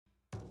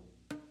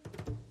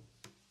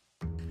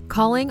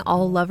Calling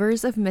all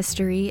lovers of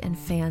mystery and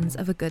fans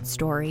of a good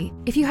story.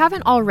 If you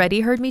haven't already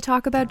heard me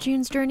talk about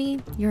June's Journey,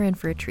 you're in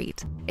for a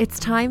treat. It's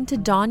time to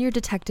don your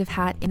detective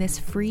hat in this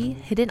free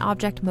hidden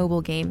object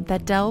mobile game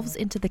that delves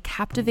into the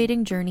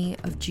captivating journey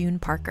of June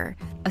Parker,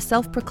 a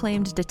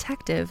self-proclaimed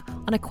detective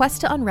on a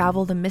quest to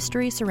unravel the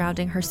mystery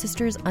surrounding her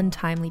sister's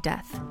untimely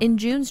death. In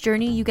June's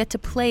Journey, you get to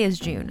play as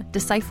June,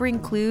 deciphering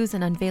clues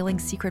and unveiling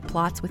secret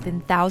plots within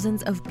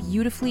thousands of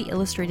beautifully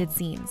illustrated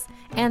scenes.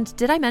 And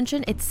did I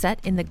mention it's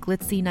set in the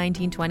glitzy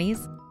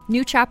 1920s?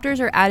 New chapters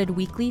are added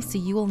weekly, so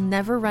you will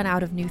never run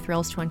out of new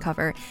thrills to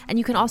uncover, and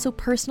you can also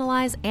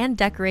personalize and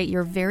decorate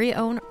your very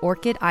own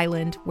Orchid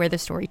Island where the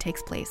story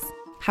takes place.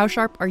 How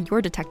sharp are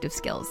your detective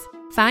skills?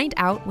 Find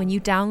out when you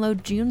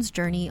download June's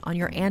Journey on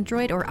your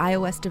Android or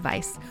iOS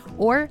device,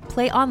 or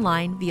play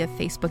online via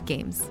Facebook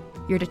Games.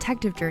 Your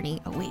detective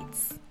journey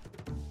awaits.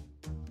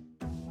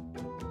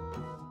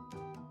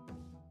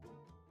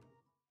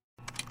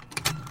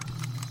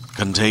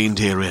 Contained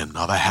herein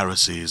are the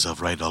heresies of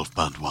Radolf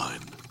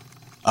Burntwine,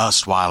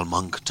 erstwhile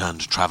monk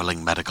turned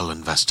traveling medical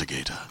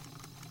investigator.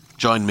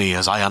 Join me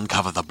as I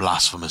uncover the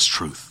blasphemous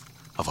truth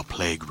of a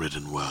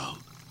plague-ridden world,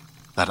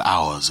 that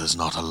ours is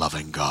not a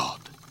loving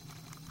God,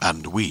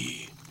 and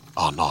we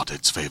are not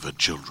its favored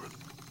children.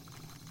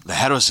 The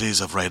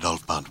heresies of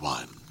Radolf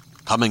Burntwine,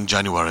 coming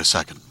January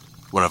 2nd,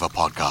 wherever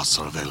podcasts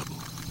are available.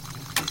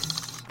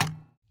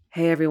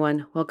 Hey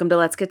everyone, welcome to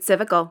Let's Get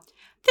Civical.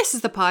 This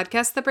is the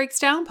podcast that breaks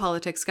down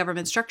politics,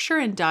 government structure,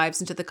 and dives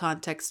into the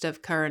context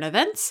of current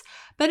events,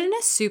 but in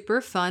a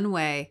super fun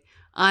way.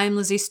 I'm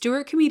Lizzie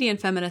Stewart, comedian,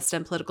 feminist,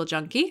 and political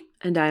junkie.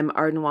 And I'm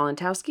Arden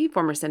Walentowski,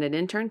 former Senate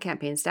intern,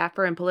 campaign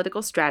staffer, and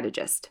political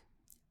strategist.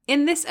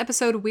 In this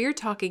episode, we're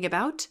talking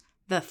about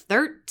the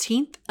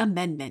 13th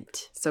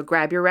Amendment. So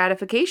grab your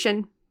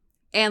ratification.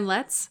 And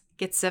let's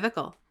get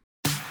civical.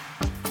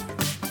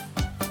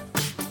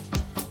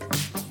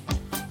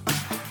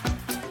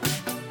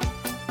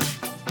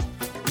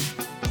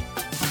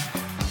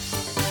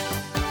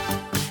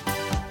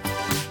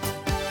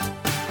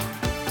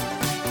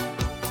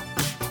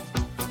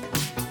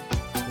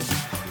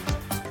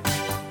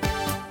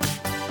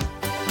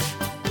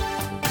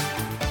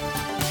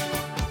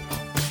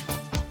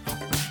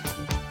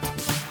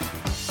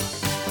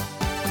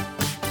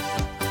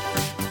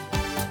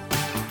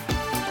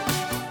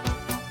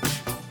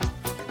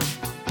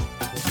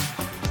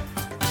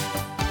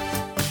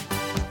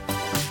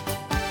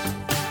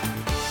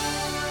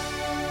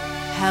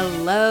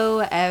 Hello,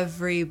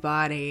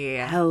 everybody.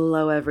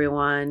 Hello,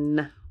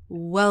 everyone.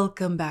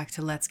 Welcome back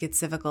to Let's Get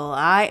Civical.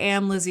 I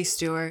am Lizzie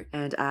Stewart.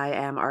 And I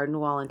am Arden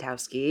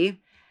Walentowski.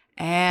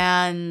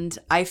 And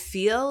I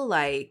feel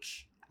like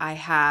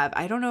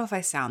I don't know if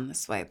I sound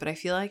this way, but I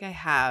feel like I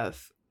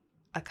have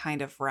a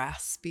kind of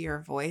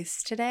raspier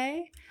voice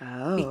today.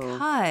 Oh.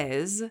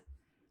 Because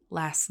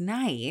last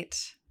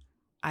night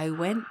I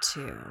went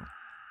to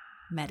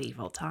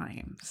Medieval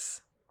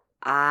Times.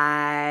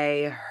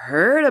 I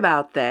heard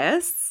about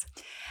this.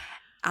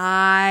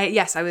 I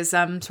was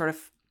sort of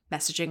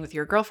messaging with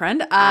your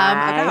girlfriend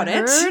about it. I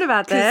heard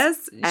about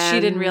this.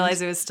 She didn't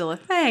realize it was still a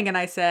thing. And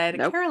I said,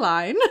 Nope.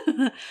 Caroline,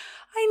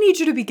 I need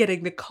you to be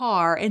getting the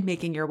car and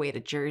making your way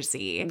to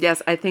Jersey.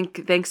 Yes, I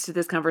think thanks to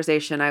this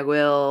conversation, I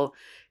will,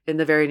 in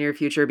the very near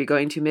future, be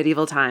going to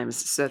Medieval Times.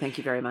 So thank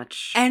you very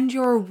much. And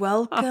you're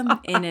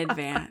welcome in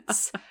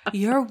advance.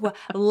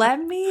 Let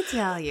me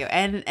tell you,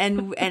 and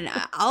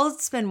I'll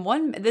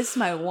spend this is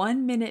my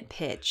 1 minute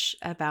pitch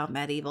about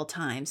Medieval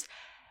Times.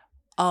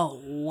 A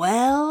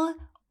well-oiled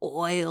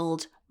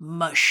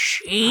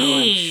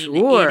machine.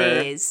 Oh, I'm sure.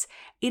 It is.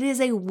 It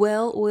is a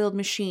well-oiled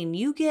machine.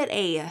 You get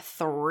a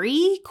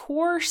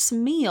 3-course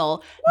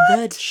meal,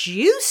 the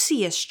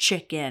juiciest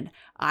chicken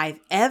I've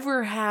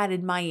ever had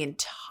in my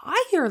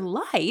entire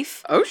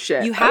life. Oh,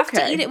 shit. You have to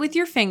Okay. eat it with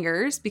your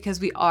fingers because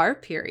we are,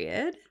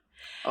 period.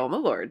 Oh, my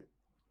Lord.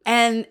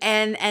 And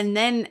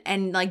then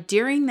like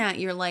during that,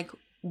 you're like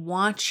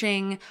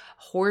watching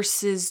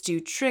horses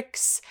do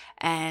tricks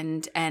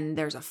and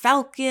there's a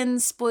falcon,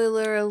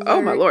 spoiler alert.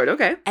 Oh, my Lord.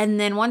 Okay. And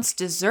then once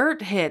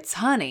dessert hits,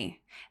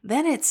 honey,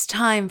 then it's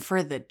time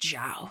for the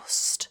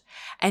joust.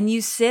 And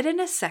you sit in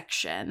a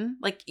section,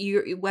 like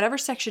whatever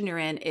section you're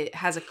in, it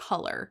has a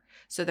color.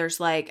 So there's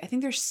I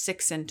think there's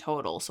 6 in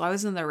total. So I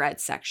was in the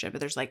red section, but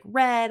there's like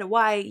red,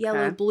 white,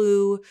 yellow, Okay.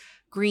 blue,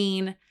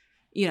 green,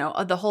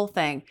 the whole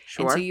thing.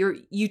 Sure. And so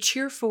you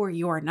cheer for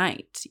your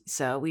knight.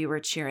 So we were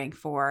cheering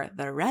for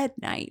the red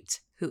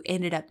knight, who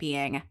ended up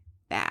being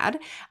bad.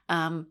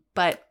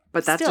 But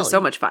But that's still, just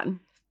so much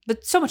fun.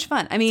 But so much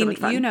fun. I mean, much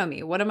fun. you know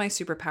me. One of my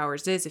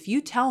superpowers is if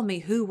you tell me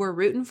who we're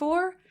rooting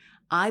for,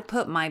 I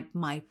put my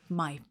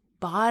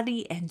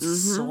body and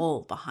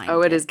soul behind it.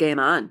 Oh, it is game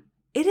on.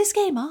 It is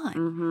game on.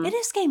 Mhm. It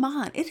is game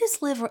on. It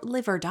is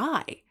live or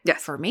die.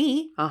 Yes. For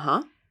me.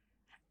 Uh-huh.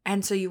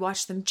 And so you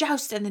watch them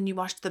joust and then you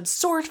watch them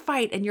sword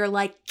fight and you're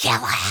like,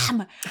 kill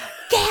him!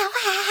 Kill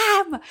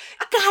him!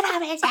 Got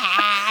him his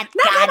head!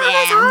 Got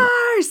him!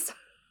 Horse!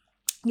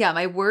 Yeah,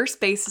 my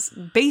worst base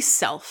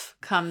self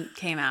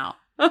came out.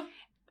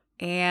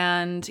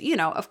 And,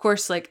 of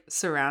course, like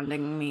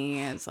surrounding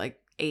me is like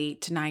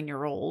 8 to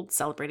 9-year-olds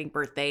celebrating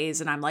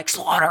birthdays. And I'm like,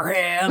 slaughter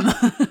him.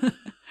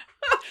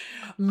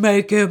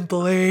 Make him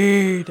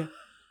bleed.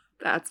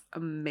 That's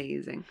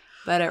amazing.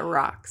 But it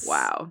rocks.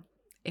 Wow.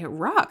 It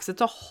rocks.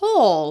 It's a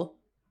whole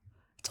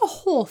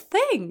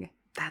thing.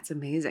 That's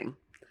amazing.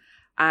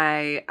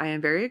 I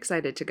am very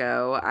excited to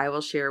go. I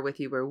will share with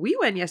you where we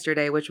went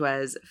yesterday, which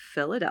was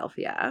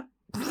Philadelphia.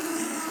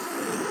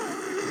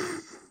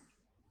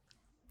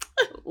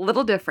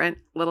 Little different.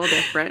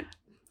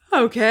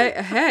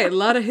 Okay. Hey, a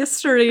lot of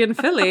history in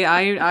Philly.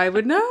 I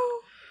would know.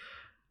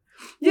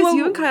 Yes, Well,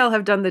 you and Kyle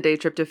have done the day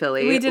trip to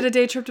Philly. We did a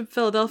day trip to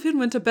Philadelphia and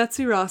went to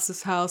Betsy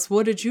Ross's house.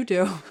 What did you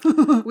do?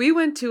 We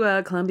went to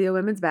a Columbia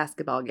women's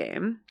basketball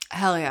game.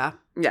 Hell yeah.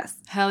 Yes.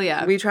 Hell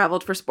yeah. We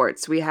traveled for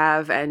sports. We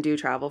have and do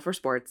travel for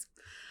sports.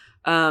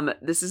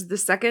 This is the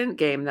second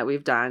game that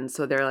we've done.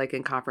 So they're like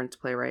in conference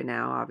play right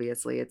now.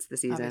 Obviously, it's the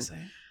season.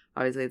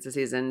 Obviously, it's the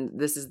season.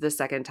 This is the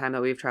second time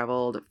that we've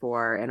traveled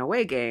for an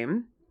away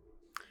game.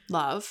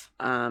 Love.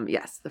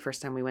 Yes. The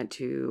first time we went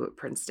to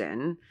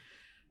Princeton.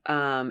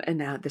 And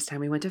now this time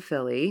we went to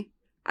Philly.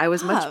 I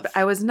was not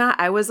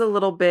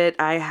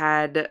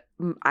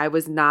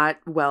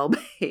well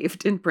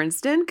behaved in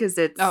Princeton because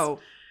it's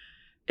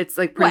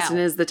like Princeton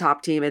is the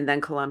top team and then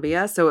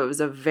Columbia. So it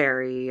was a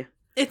very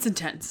it's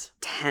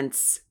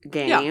tense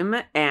game.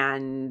 Yeah.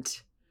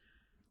 And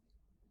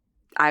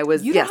I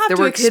was, there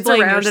were kids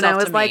around and I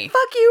was like, me.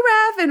 fuck you,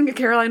 ref. And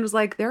Caroline was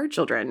like, there are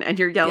children and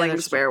you're yelling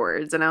swear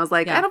words. And I was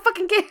like, I don't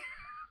fucking care.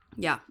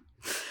 Yeah.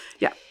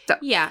 Yeah. So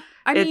yeah.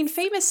 I mean,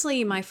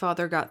 famously, my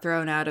father got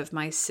thrown out of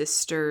my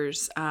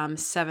sister's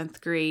 7th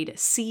grade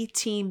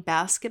C-team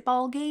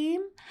basketball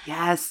game.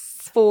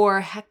 Yes. For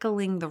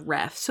heckling the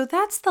ref. So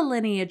that's the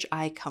lineage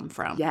I come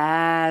from.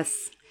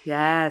 Yes.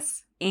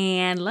 Yes.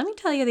 And let me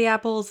tell you, the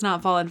apple's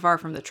not falling far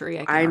from the tree.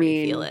 I can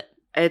already feel it.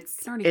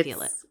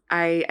 Feel it.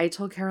 I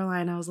told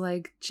Caroline, I was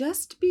like,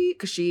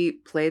 because she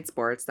played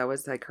sports. That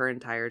was like her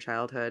entire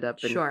childhood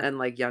and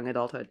like young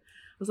adulthood.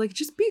 I was like,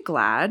 just be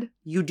glad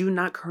you do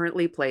not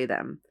currently play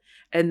them.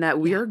 And that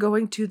we are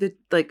going to the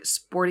like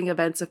sporting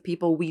events of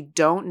people we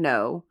don't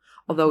know.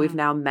 Although we've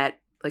now met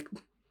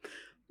people,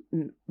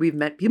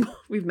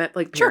 we've met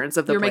like parents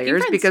of the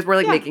players because we're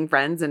like making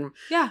friends and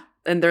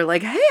they're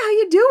like, hey, how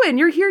you doing?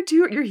 You're here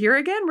too. You're here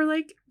again. We're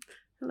like,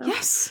 hello.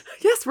 Yes,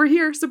 we're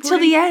here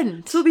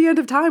supporting till the end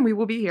of time. We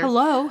will be here.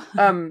 Hello.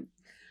 But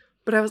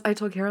I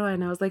told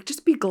Caroline, I was like,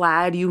 just be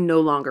glad you no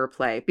longer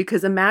play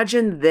because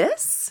imagine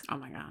this. Oh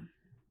my God.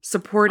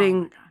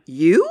 Supporting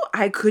you.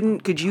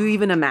 Could you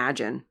even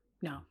imagine?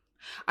 No.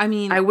 I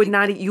mean,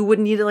 you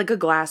wouldn't need like a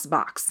glass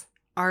box.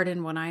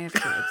 Arden, when I have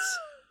kids,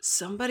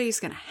 somebody's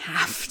going to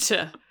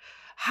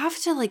have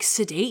to like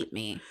sedate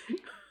me.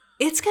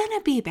 It's going to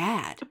be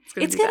bad.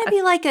 It's going to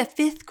be like a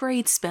 5th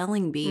grade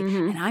spelling bee.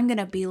 Mm-hmm. And I'm going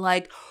to be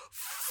like,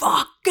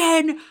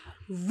 fucking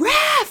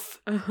ref.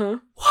 Uh-huh.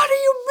 What do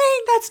you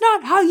mean? That's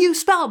not how you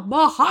spell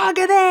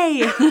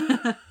mahogany.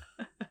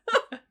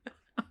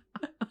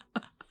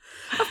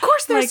 Of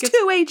course there's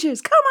 2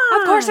 H's. Come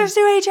on. Of course there's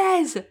 2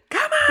 H's.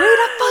 Come on. Read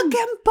a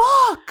fucking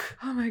book.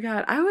 Oh my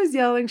God. I was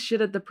yelling shit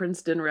at the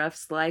Princeton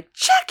refs like,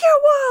 check your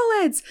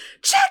wallets.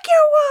 Check your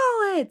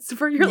wallets.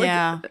 For your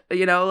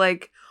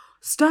like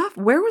stuff.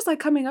 Where was I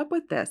coming up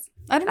with this?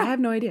 I don't know. I have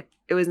no idea.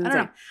 It was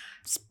insane.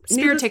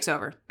 Spirit takes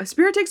over.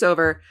 Spirit takes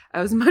over.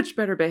 I was much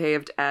better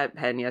behaved at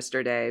Penn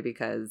yesterday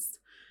because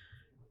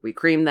we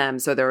creamed them,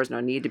 so there was no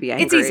need to be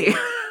angry. It's easy.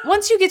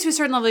 Once you get to a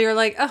certain level, you're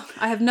like, oh,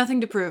 I have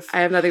nothing to prove.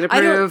 I have nothing to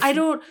prove. I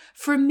don't.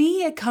 For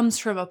me, it comes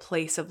from a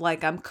place of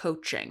like I'm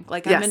coaching.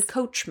 Like I'm in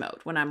coach mode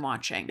when I'm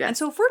watching. Yes. And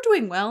so if we're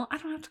doing well, I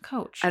don't have to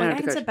coach. I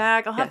can sit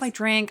back. I'll have my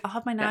drink. I'll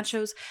have my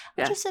nachos.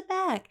 I'll just sit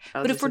back.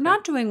 But if we're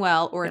not doing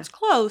well or it's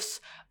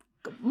close,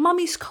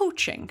 mommy's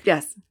coaching.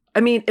 Yes. I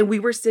mean, and we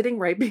were sitting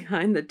right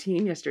behind the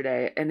team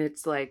yesterday, and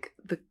it's like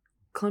the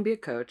Columbia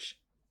coach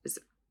is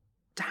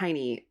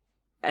tiny,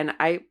 and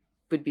I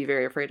would be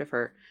very afraid of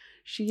her.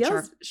 She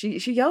yells. Sure.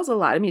 She yells a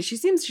lot. I mean,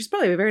 she's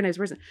probably a very nice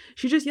person.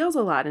 She just yells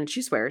a lot and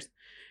she swears.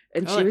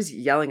 And she was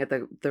yelling at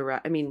the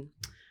ref. I mean,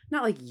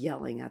 not like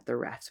yelling at the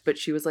refs, but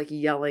she was like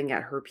yelling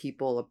at her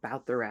people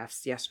about the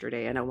refs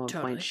yesterday. And at one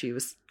point, she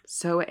was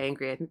so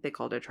angry. I think they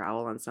called a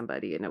trowel on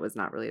somebody, and it was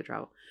not really a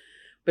trowel,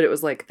 but it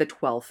was like the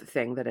 12th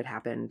thing that had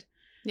happened.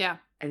 Yeah.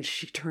 And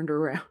she turned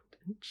around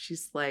and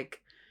she's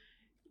like,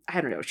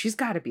 I don't know. She's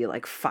got to be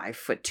like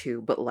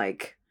 5'2", but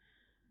like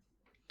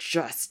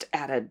just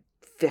at a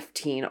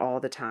 15 all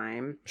the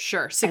time.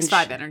 Sure.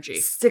 6'5" energy.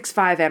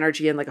 6'5"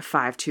 energy and like a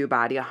 5'2"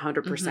 body,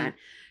 100%. Mm-hmm.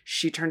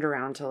 She turned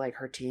around to like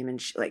her team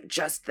and she like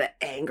just the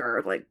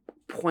anger, like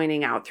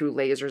pointing out through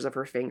lasers of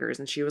her fingers.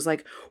 And she was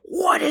like,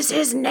 what is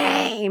his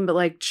name? But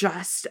like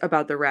just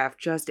about the ref,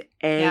 just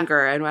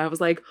anger. Yeah. And I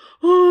was like,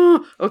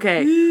 oh,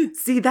 okay.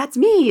 See, that's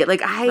me.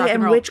 Like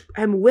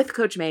I'm with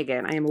Coach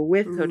Megan. I am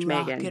with Coach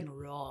Megan. Rock and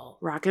roll.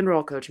 Rock and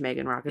roll, Coach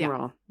Megan. Rock and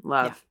roll.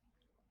 Love.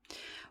 Yeah.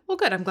 Well,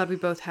 good. I'm glad we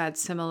both had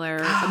similar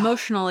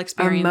emotional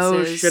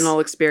experiences.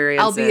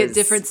 Albeit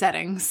different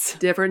settings.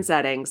 Different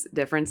settings.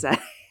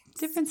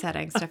 Different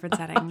settings, different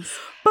settings.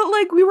 But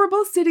like we were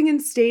both sitting in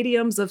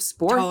stadiums of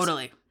sports.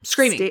 Totally.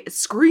 Screaming.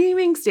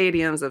 Screaming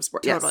stadiums of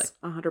sports. Totally. Yes,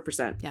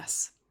 100%.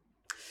 Yes.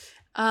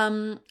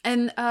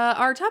 And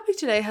our topic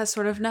today has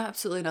sort of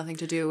absolutely nothing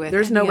to do with.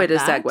 There's no way to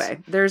that.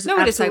 segue. There's no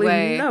way to absolutely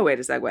segue. no way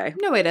to segue.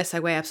 No way to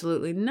segue.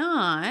 Absolutely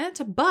not.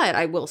 But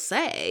I will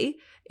say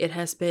it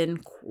has been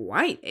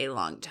quite a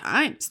long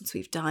time since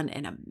we've done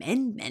an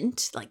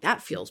amendment. Like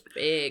that feels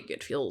big.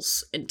 It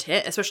feels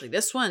intense, especially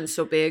this one.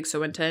 So big,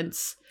 so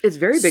intense. It's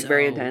very big, So,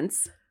 very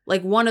intense.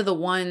 Like one of the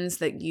ones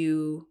that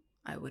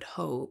I would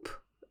hope,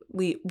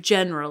 we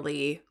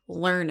generally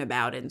learn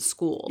about in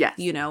school. Yes.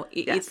 You know,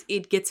 Yes.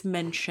 it gets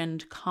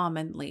mentioned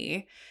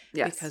commonly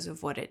Yes. because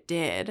of what it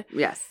did.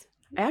 Yes.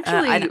 I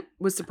actually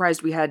was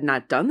surprised we had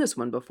not done this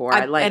one before.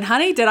 And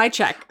honey, did I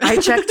check? I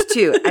checked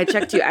too.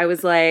 I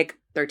was like,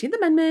 13th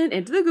Amendment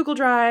into the Google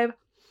Drive.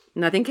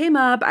 Nothing came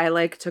up. I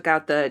like took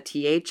out the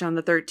TH on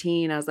the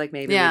 13. I was like,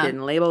 maybe we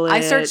didn't label it. I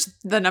searced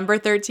the number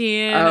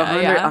 13.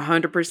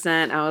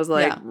 100%. I was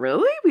like, Yeah.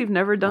 really? We've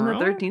never done the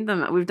Really? 13th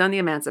Amendment. We've done the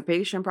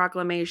Emancipation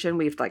Proclamation.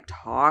 We've like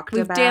talked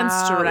We've about.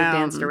 danced We've around.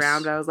 danced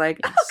around. I was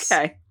like, Yes.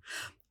 okay.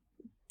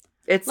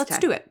 Let's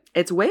do it.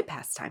 It's way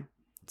past time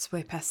It's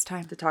way past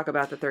time. to talk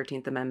about the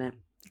 13th Amendment.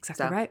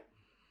 Exactly So, right.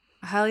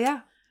 Hell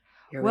yeah.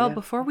 Here Well, go.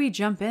 before we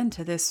jump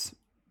into this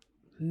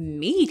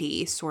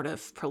meaty sort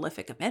of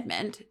prolific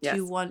amendment, Yes. do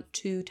you want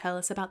to tell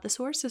us about the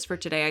sources for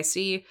today? I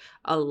see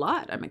a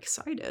lot. I'm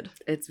excited.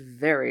 It's a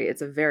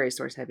very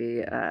source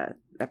heavy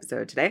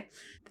episode today.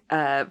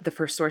 The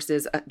first source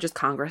is just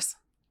Congress.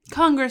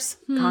 Congress.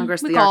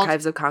 Congress, we the called.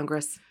 Archives of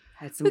Congress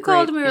had some We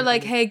called great and we were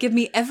like, information. hey, give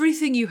me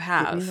everything you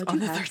have what on you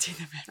the have. 13th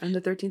Amendment. On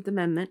the 13th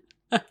Amendment.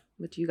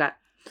 What you got?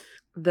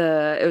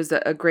 It was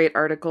a great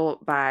article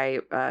by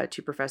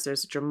two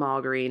professors,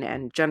 Jamal Green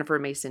and Jennifer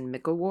Mason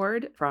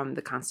Mickleward from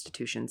the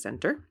Constitution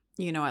Center.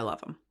 You know I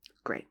love them.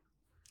 Great.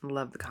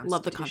 Love the Constitution,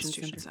 Love the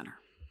Constitution Center. Center.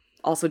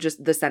 Also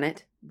just the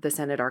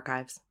Senate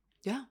Archives.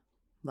 Yeah.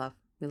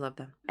 We love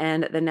them.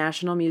 And the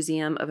National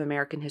Museum of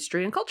American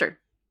History and Culture.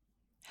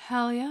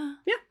 Hell yeah.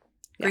 Yeah.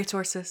 Great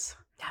sources.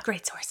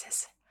 Great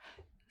sources.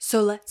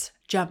 So let's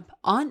jump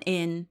on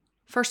in.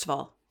 First of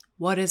all,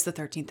 what is the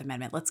 13th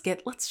Amendment? Let's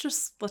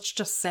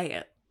just say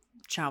it,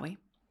 shall we?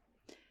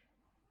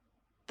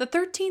 The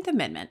 13th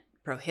Amendment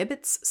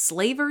prohibits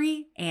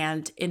slavery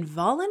and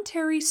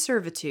involuntary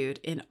servitude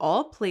in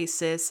all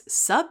places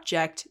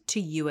subject to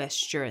U.S.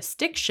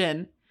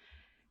 jurisdiction,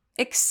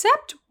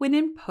 except when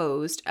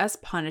imposed as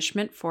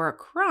punishment for a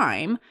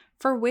crime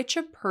for which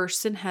a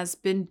person has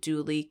been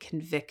duly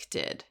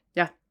convicted.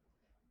 Yeah.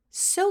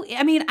 So,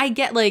 I mean, I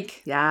get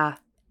like, Yeah.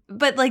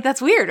 but like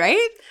that's weird,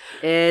 right?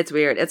 It's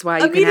weird. It's why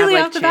you Immediately can have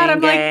like off the bat, I'm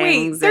like, wait,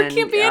 gangs there and-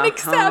 can't be an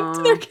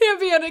except. There can't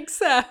be an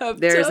except.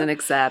 There's an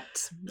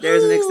except.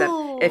 There's an except.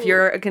 If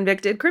you're a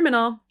convicted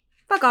criminal,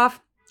 fuck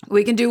off.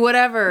 We can do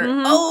whatever.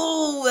 Mhm.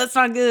 Oh, that's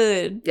not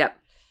good. Yep.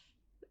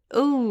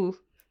 Oh,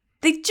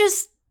 they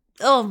just.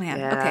 Oh man.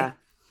 Yeah.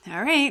 Okay.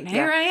 All right.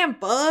 Here Yeah. I am,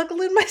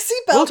 buckling my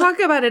seatbelt. We'll talk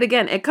about it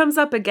again. It comes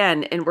up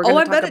again, and we're Oh, going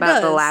I to bet talk it about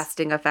the does.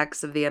 lasting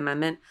effects of the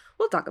amendment.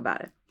 We'll talk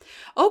about it.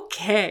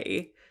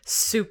 Okay.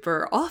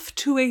 Super. Off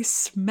to a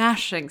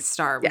smashing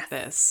start with Yes.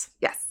 this.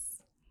 Yes.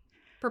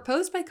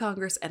 Proposed by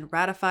Congress and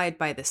ratified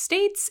by the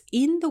states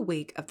in the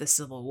wake of the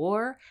Civil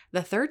War,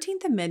 the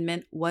 13th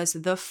Amendment was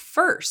the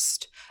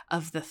first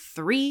of the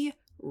 3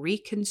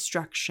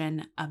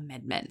 Reconstruction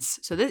Amendments.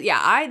 So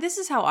this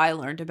is how I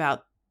learned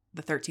about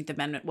the 13th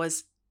Amendment,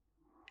 was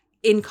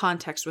in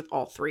context with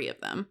all 3 of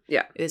them.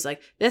 Yeah. It was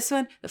like this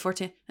one, the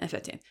 14th, and the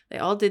 15th. They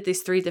all did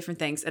these 3 different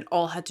things and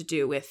all had to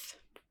do with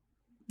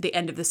the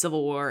end of the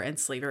Civil War and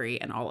slavery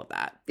and all of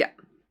that. Yeah.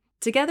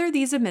 Together,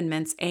 these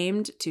amendments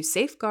aimed to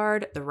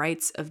safeguard the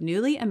rights of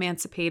newly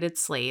emancipated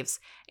slaves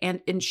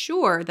and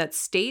ensure that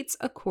states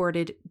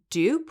accorded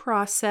due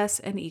process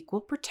and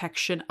equal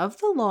protection of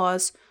the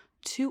laws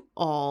to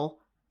all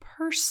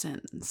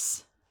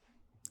persons.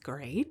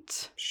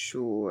 Great.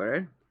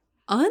 Sure.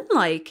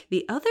 Unlike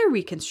the other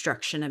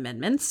Reconstruction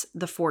Amendments,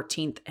 the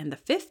 14th and the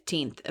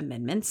 15th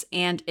Amendments,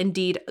 and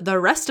indeed the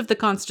rest of the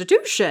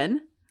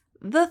Constitution,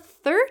 the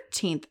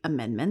 13th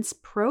Amendment's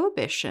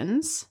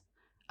prohibitions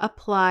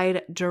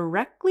applied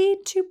directly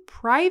to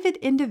private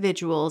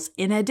individuals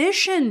in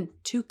addition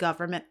to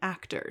government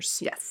actors.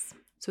 Yes.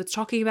 So it's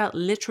talking about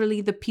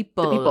literally the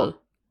people. The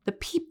people. The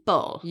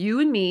people. You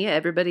and me,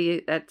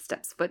 everybody that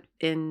steps foot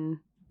in,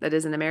 that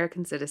is an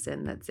American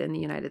citizen that's in the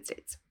United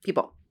States.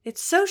 People.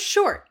 It's so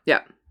short.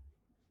 Yeah.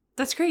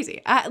 That's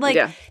crazy. Yeah.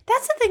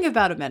 That's the thing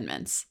about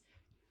amendments,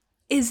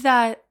 is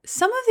that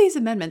some of these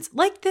amendments,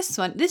 like this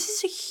one, this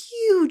is a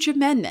huge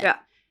amendment. Yeah.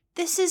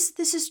 This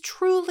is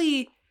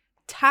truly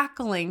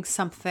tackling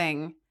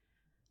something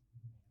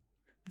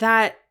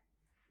that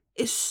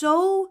is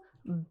so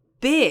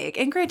big.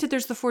 And granted,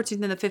 there's the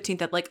 14th and the 15th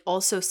that like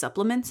also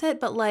supplements it,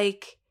 but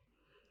like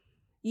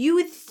you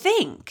would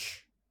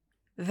think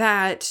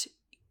that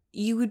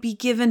you would be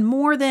given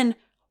more than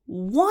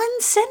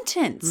one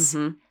sentence.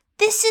 Mm-hmm.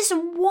 This is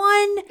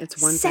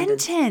It's one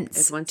sentence. sentence.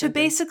 It's one to sentence.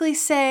 basically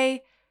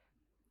say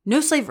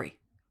no slavery.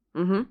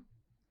 Mm-hmm.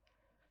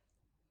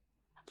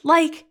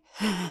 Like,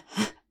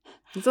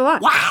 It's a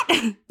lot.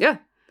 what? Yeah.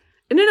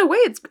 And in a way,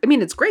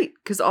 it's great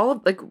because all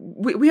of, like,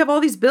 we have all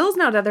these bills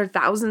now that are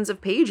thousands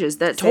of pages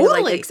that say,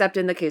 Totally. like, except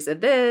in the case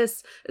of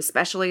this,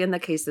 especially in the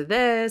case of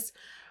this,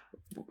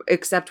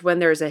 except when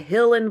there's a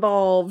hill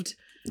involved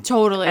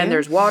Totally. and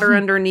there's water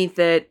underneath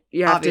it,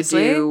 you have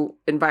Obviously. to do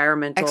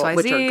environmental, XYZ.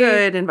 which are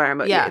good,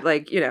 environment, Yeah.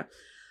 like, you know.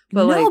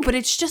 But But, no, like, but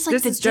it's just like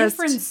this the is just-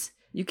 difference.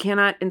 you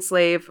cannot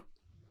enslave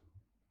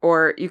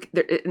or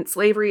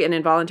slavery and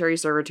involuntary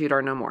servitude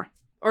are no more.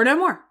 Or no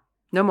more.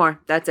 No more.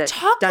 That's it.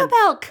 Talk Done.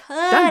 about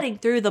cutting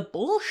through the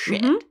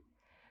bullshit. Mhm.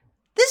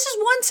 This is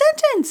one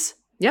sentence.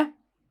 Yeah.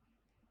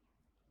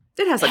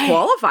 It has a Hey.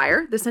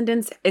 qualifier. The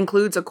sentence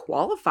includes a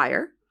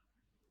qualifier.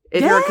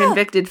 If you're a Yeah.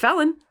 convicted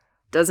felon,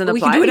 doesn't We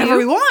apply can do to whatever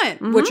we you. want,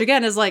 Mhm. which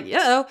again is like,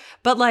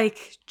 but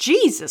like,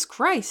 Jesus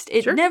Christ,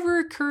 it Sure. never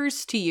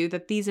occurs to you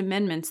that these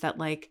amendments that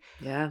like,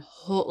 Yeah.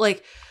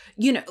 like,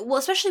 you know, well,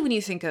 especially when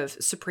you think of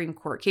Supreme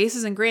Court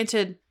cases, and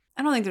granted,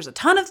 I don't think there's a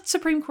ton of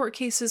Supreme Court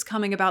cases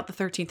coming about the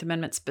 13th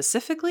Amendment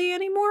specifically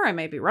anymore. I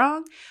may be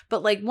wrong,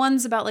 but like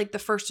ones about like the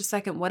first or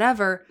second,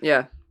 whatever,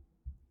 Yeah.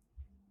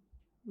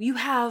 you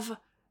have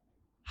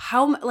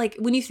like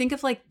when you think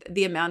of like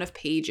the amount of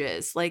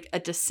pages like a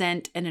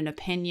dissent and an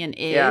opinion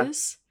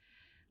is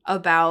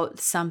about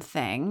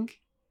something,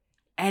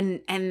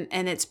 and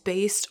it's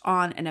based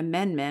on an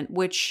amendment,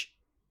 which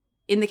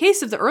in the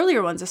case of the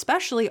earlier ones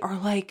especially are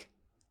like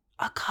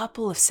a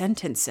couple of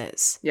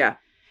sentences. Yeah.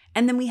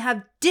 And then we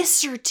have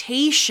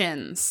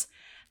dissertations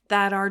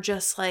that are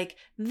just like,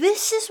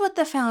 this is what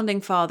the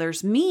founding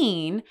fathers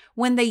mean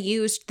when they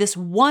used this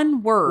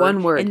one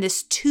word in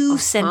this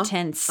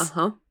two-sentence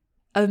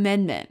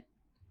amendment.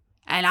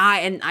 And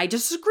I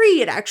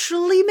disagree. It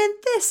actually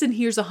meant this. And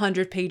here's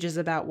 100 pages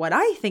about what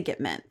I think it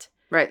meant.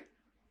 Right.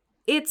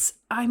 This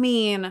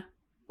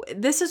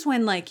is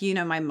when, like, you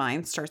know, my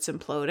mind starts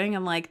imploding.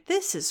 I'm like,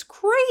 this is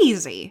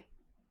crazy.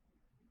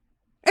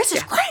 This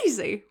is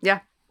crazy. Yeah.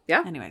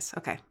 Yeah. Anyways,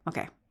 okay.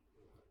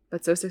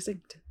 But so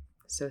succinct.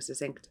 So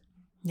succinct.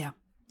 Yeah.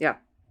 Yeah.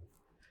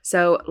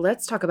 So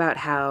let's talk about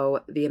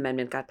how the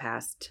amendment got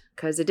passed,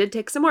 because it did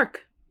take some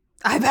work.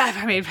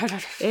 I mean,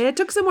 It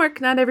took some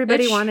work. Not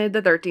everybody Which- wanted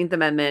the 13th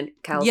Amendment.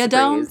 you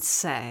don't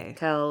say.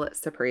 Quelle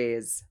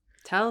surprise.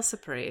 Tell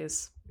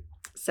surprise.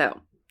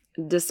 So,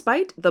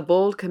 despite the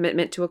bold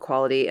commitment to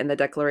equality in the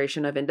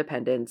Declaration of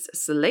Independence,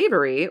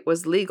 slavery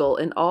was legal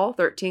in all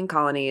 13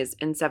 colonies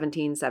in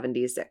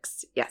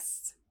 1776.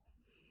 Yes.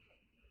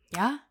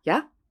 Yeah?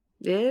 Yeah,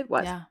 it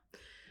was. Yeah.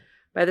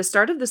 By the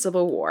start of the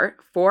Civil War,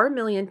 4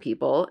 million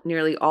people,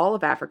 nearly all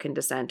of African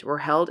descent, were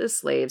held as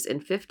slaves in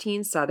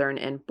 15 southern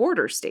and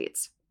border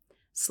states.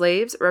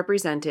 Slaves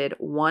represented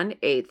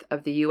 1/8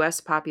 of the U.S.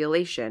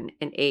 population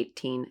in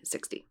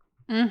 1860.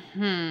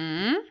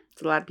 Mm-hmm.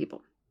 It's a lot of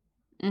people.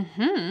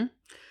 Mm-hmm.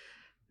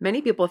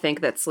 Many people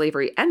think that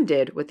slavery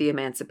ended with the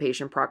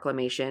Emancipation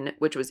Proclamation,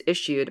 which was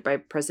issued by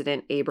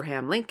President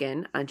Abraham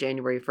Lincoln on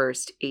January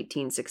 1st,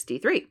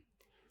 1863.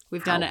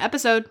 We've done an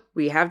episode.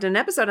 We have done an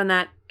episode on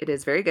that. It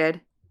is very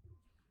good.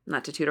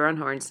 Not to toot our own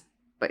horns,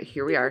 but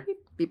here we are.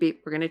 Beep,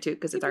 beep. We're going to toot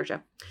because it's our show.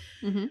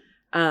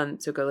 Mm-hmm.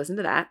 So go listen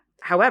to that.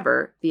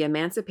 However, the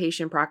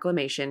Emancipation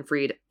Proclamation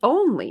freed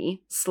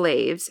only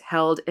slaves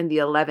held in the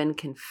 11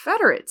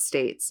 Confederate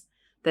states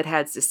that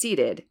had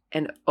seceded,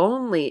 and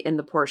only in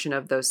the portion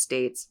of those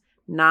states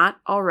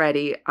not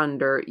already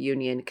under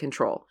Union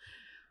control.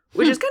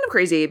 Which is kind of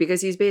crazy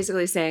because he's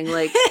basically saying,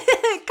 like,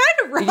 It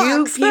kind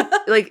of you rocks.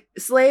 like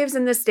slaves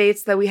in the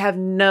states that we have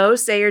no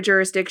say or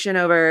jurisdiction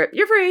over,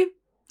 you're free.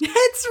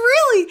 It's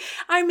really,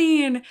 I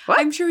mean, What?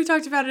 I'm sure we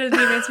talked about it in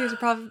the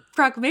Emancipation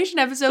Proclamation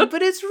episode,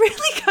 but it's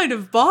really kind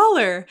of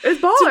baller.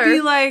 It's baller. To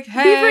be like, Be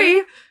hey,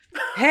 free.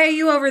 hey,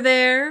 you over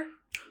there,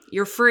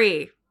 you're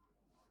free.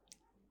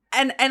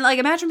 And like,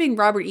 imagine being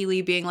Robert E.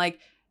 Lee being like,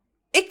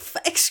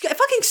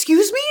 fucking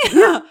excuse me?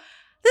 Yeah.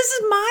 This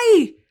is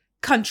my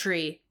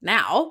country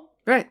now,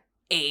 Right.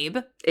 Abe,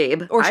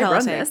 Abe, Or I shall I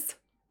run say- this.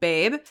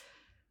 babe.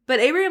 But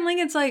Abraham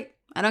Lincoln's like,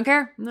 I don't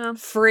care. No.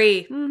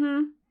 Free.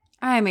 Mm-hmm.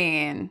 I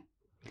mean,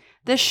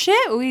 the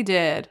shit we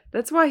did.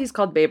 That's why he's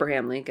called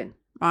Abraham Lincoln.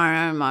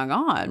 Oh my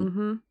God.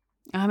 Mm-hmm.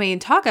 I mean,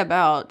 talk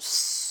about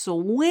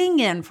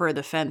swinging for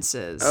the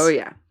fences. Oh,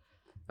 yeah.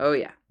 Oh,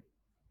 yeah.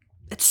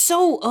 It's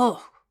so,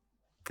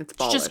 It's it's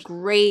baller. just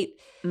great.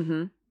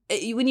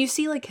 Mm-hmm. When you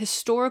see like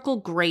historical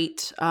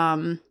great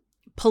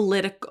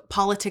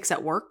politics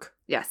at work,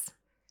 Yes.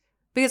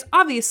 because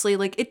obviously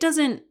like it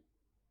doesn't,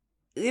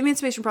 the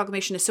Emancipation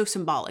Proclamation is so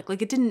symbolic.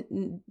 Like it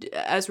didn't,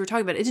 as we're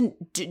talking about, it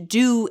didn't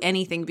do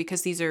anything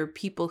because these are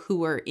people who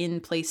were in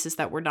places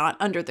that were not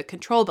under the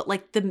control, but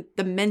like the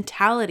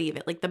mentality of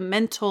it, like the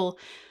mental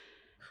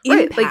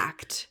Right, like-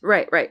 impact.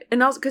 Right.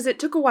 And also because it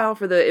took a while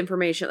for the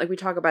information, like we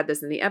talk about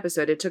this in the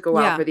episode, it took a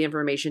while Yeah. for the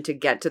information to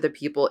get to the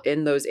people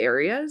in those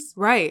areas.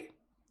 Right.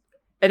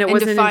 And it And to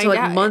wasn't until find like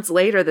out- months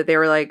later that they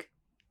were like,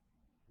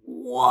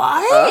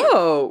 What?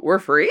 oh, we're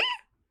free?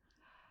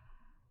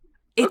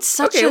 It's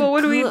such okay, a well,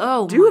 what do we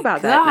oh do my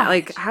about that? God.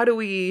 Like, how do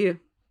we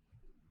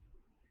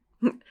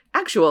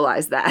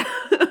actualize that?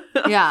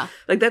 Yeah.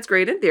 Like, that's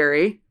great in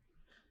theory.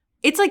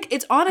 It's like,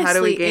 it's honestly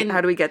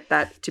how do we get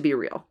that to be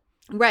real?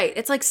 Right.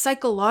 It's like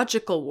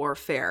psychological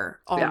warfare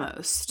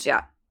almost.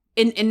 Yeah.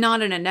 And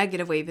not in a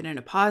negative way, even in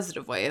a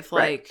positive way. If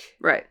like,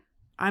 right.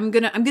 I'm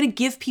gonna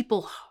give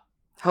people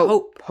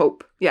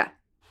hope. Yeah.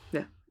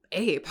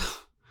 Abe.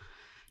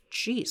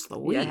 Jeez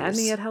Louise. You had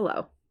me at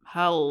hello.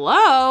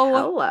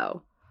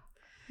 Hello.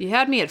 You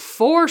had me at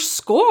 4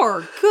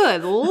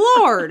 Good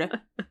Lord.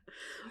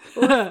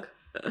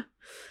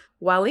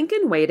 While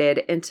Lincoln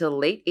waited until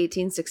late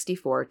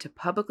 1864 to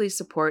publicly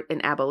support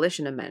an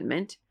abolition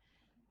amendment,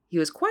 he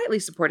was quietly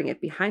supporting it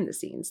behind the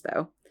scenes,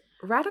 though.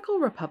 Radical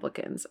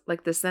Republicans,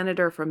 like the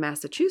senator from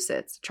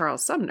Massachusetts,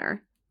 Charles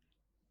Sumner,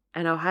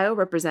 and Ohio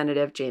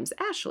Representative James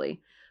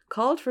Ashley,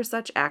 called for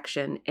such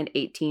action in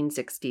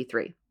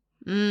 1863.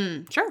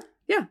 Sure.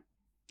 Yeah.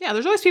 Yeah,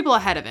 there's always people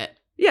ahead of it.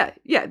 Yeah,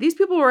 these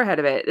people were ahead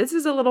of it. This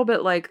is a little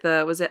bit like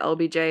was it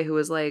LBJ who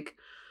was like,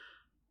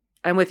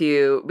 I'm with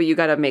you, but you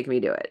got to make me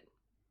do it.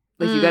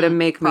 Like, you got to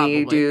make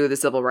me do the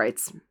civil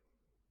rights.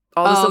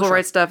 All the civil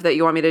rights stuff that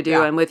you want me to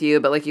do, I'm with you,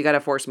 but, like, you got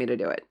to force me to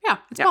do it. Yeah,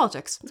 it's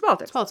politics. It's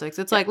politics. It's politics.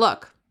 It's like,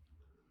 look,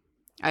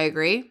 I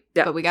agree,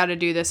 but we got to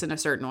do this in a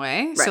certain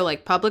way. Right. So,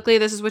 like, publicly,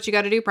 this is what you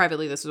got to do.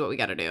 Privately, this is what we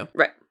got to do.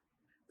 Right.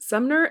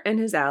 Sumner and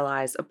his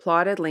allies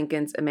applauded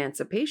Lincoln's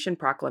Emancipation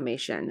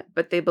Proclamation,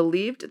 but they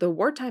believed the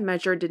wartime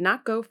measure did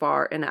not go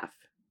far enough.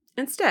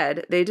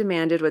 Instead, they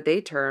demanded what they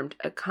termed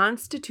a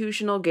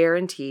constitutional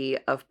guarantee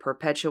of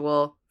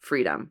perpetual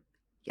freedom.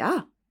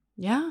 Yeah.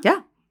 Yeah. Yeah.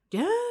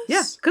 Yes.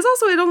 Yeah. Because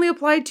also it only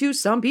applied to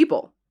some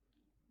people.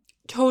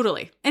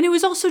 Totally. And it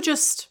was also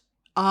just,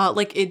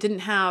 like, it didn't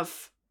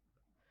have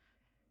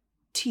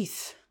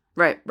teeth.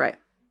 Right.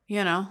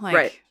 You know?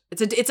 Like,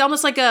 it's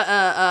almost like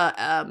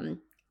a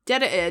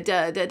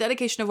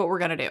dedication of what we're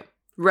going to do.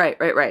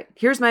 Right.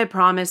 Here's my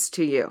promise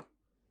to you.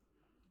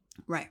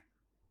 Right.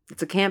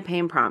 It's a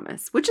campaign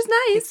promise, which is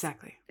nice.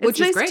 Exactly. It's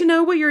nice to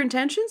know what your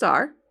intentions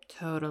are.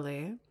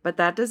 Totally. But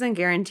that doesn't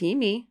guarantee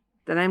me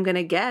that I'm going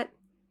to get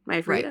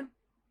my freedom.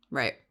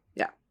 Right.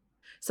 Yeah.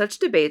 Such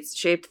debates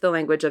shaped the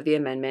language of the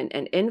amendment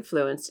and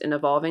influenced an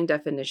evolving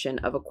definition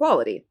of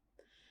equality.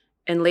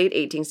 In late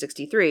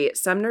 1863,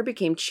 Sumner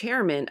became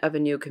chairman of a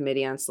new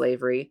committee on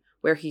slavery,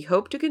 where he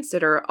hoped to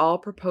consider all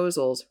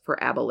proposals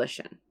for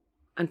abolition.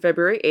 On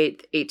February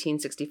 8,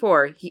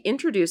 1864, he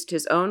introduced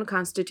his own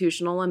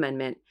constitutional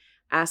amendment,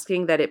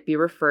 asking that it be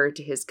referred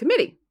to his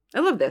committee. I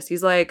love this.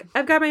 He's like,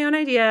 I've got my own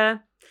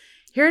idea.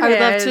 Here it is. I would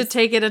love to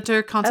take it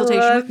into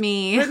consultation with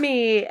me.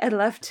 I'd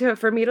love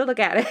for me to look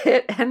at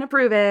it and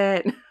approve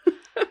it.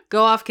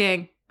 Go off,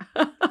 King.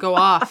 Go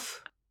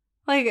off.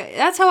 Like,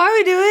 that's how I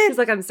would do it. He's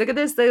like, I'm sick of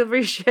this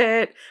slavery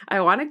shit. I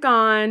want it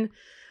gone.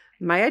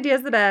 My idea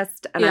is the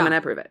best, and I'm going to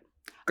approve it.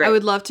 Great. I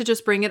would love to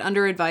just bring it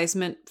under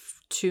advisement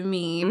to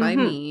me, by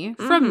me,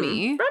 from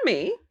me. From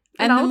me.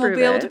 And then we'll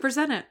be able to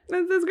present it.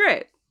 This is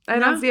great. I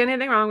don't see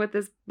anything wrong with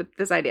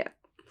this idea.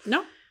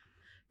 No.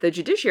 The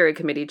Judiciary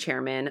Committee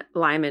chairman,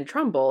 Lyman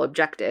Trumbull,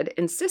 objected,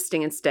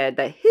 insisting instead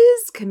that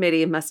his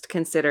committee must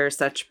consider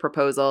such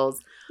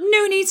proposals.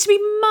 No, it needs to be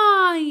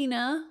mine.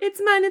 It's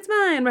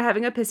mine. We're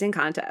having a pissing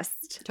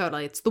contest.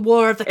 Totally. It's the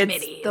war of the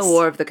committees. It's the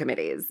war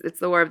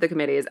of the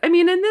committees. I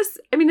mean, in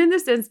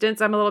this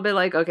instance, I'm a little bit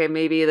like, okay,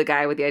 maybe the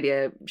guy with the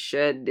idea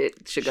should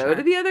go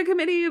to the other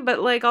committee, but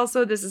like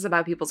also this is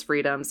about people's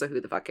freedom, so who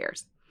the fuck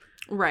cares?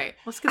 Right.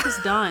 Let's get this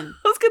done.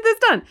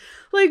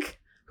 Like,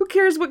 who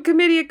cares what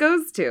committee it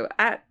goes to?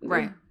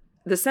 Right.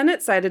 The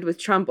Senate sided with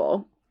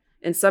Trumbull,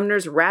 and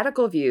Sumner's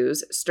radical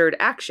views stirred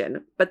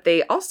action, but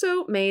they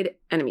also made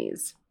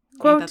enemies.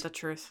 Quote, Ain't that the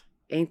truth?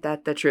 Ain't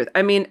that the truth?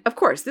 I mean, of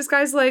course, this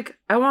guy's like,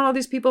 I want all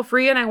these people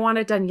free and I want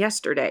it done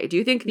yesterday. Do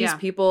you think these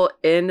people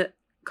in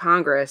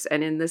Congress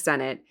and in the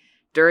Senate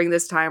during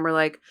this time were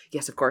like,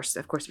 yes, of course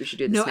we should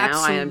do this now.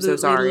 Absolutely. I am so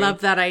sorry.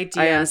 Love that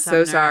idea. I am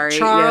so sorry.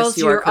 Charles,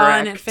 yes, you're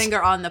on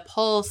finger on the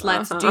pulse.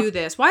 Let's do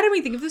this. Why didn't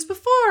we think of this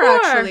before,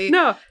 actually?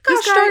 No.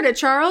 Gosh darn it,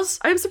 Charles.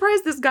 I'm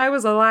surprised this guy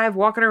was alive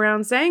walking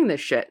around saying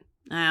this shit.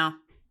 Oh.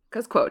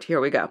 Because, quote,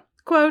 here we go.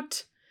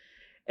 Quote,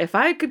 if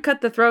I could cut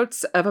the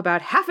throats of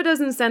about half a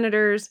dozen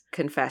senators,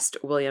 confessed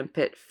William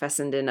Pitt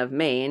Fessenden of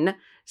Maine,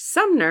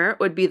 Sumner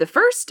would be the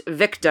first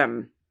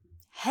victim.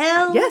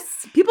 Hell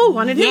yes. People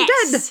wanted him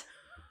dead.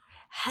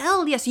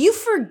 Hell yes. You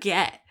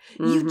forget.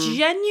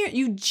 Mm-hmm.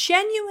 You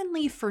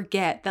genuinely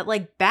forget that,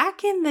 like,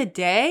 back in the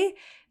day,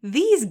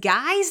 these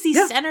guys,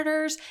 these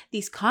senators,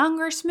 these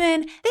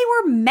congressmen, they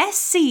were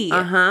messy.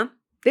 Uh-huh.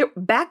 They were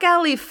back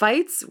alley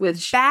fights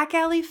with...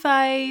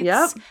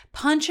 Yep.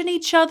 Punching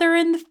each other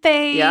in the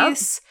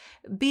face.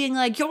 Yep. Being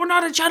like, you're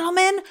not a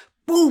gentleman.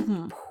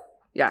 Boom.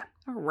 Yeah.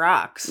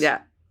 Rocks. Yeah.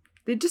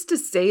 They just to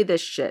say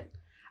this shit.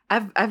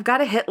 I've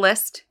got a hit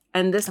list,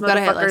 and this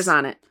motherfucker's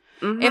on it.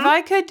 Mm-hmm. If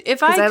I could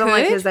don't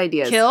like his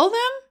ideas. Kill them,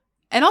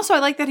 and also I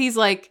like that he's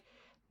like,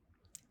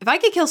 if I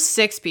could kill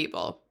 6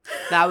 people,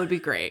 that would be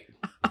great.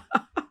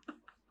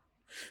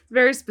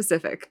 Very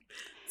specific.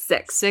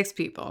 6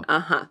 people.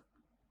 Uh-huh.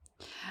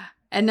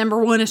 And number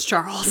 1 is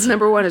Charles.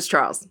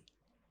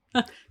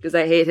 Because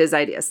I hate his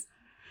ideas.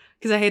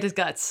 Because I hate his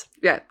guts.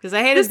 Yeah. Because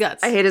I hate his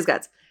guts. I hate his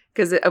guts.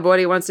 because of what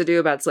he wants to do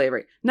about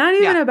slavery. Not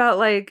even about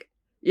like,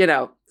 you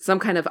know, some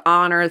kind of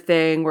honor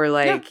thing where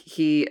like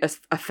he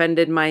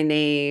offended my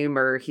name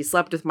or he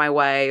slept with my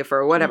wife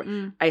or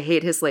whatever. I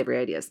hate his slavery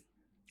ideas.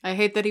 I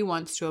hate that he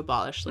wants to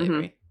abolish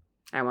slavery. Mm-hmm.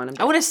 I want him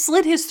to. I want to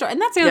slit his throat. And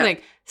that's the other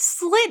thing.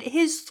 Slit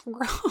his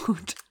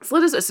throat.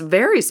 Slit is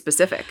very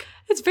specific.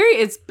 It's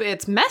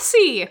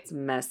messy. It's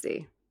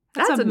messy.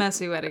 That's a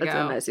messy way to go. That's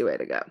a messy way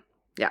to go.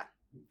 Yeah.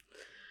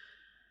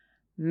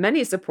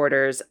 Many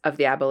supporters of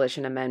the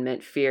Abolition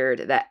Amendment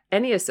feared that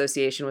any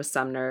association with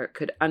Sumner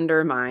could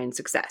undermine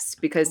success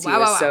because he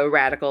was so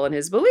radical in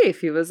his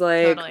belief. He was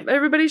like,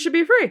 everybody should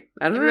be free.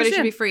 Everybody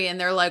should be free. And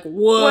they're like,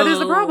 whoa. What is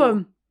the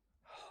problem?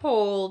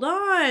 Hold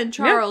on,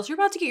 Charles. You're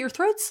about to get your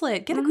throat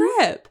slit. Get a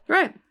grip.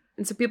 Right.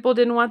 And so people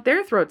didn't want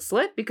their throats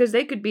slit because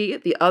they could be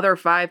the other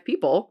 5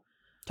 people.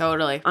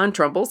 Totally. On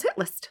Trumbull's hit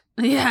list.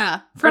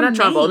 Yeah. Not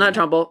Trumbull.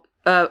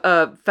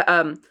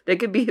 They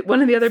could be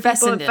one of the other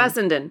people.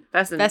 Fessenden.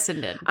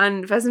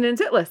 On Fessenden's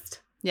hit list.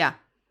 Yeah.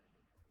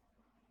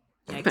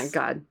 Yikes. Oh my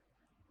God.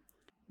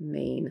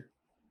 Maine.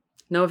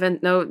 No offense,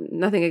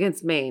 nothing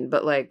against Maine,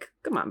 but like,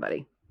 come on,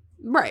 buddy.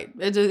 Right.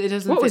 It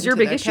doesn't. What was your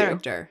big issue?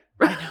 Character.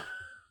 I know.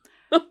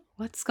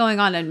 What's going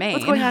on in Maine?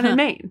 What's going on in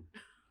Maine?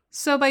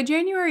 So by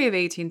January of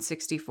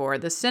 1864,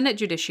 the Senate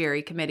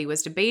Judiciary Committee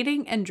was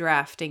debating and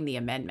drafting the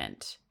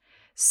amendment.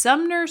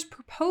 Sumner's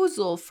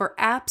proposal for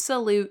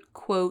absolute,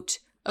 quote,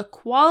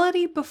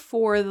 equality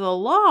before the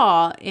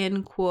law,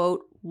 end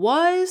quote,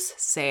 was,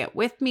 say it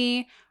with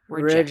me,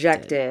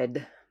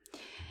 rejected.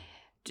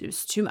 It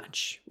was too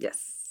much.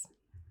 Yes.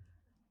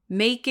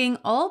 Making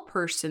all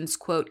persons,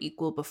 quote,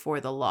 equal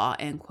before the law,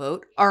 end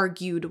quote,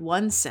 argued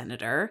one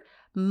senator,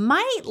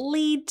 might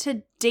lead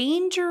to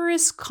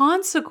dangerous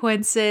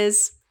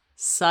consequences,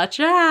 such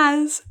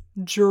as,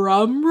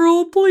 drum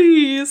roll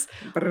please,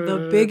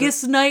 the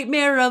biggest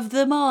nightmare of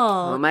them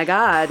all. Oh my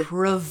God.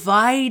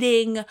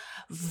 Providing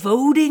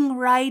voting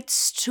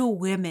rights to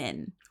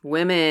women.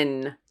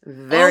 Women.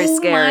 Very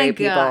scary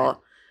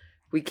people.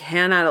 We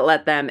cannot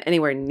let them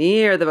anywhere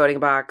near the voting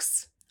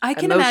box. I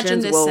can imagine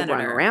this will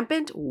senator. Run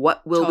rampant.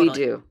 What will we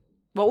do?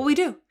 What will we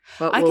do?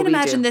 I can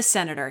imagine this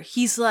senator.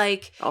 He's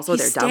like, also,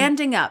 he's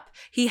standing up.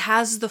 He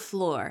has the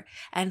floor.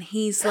 And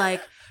he's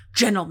like,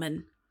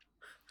 gentlemen,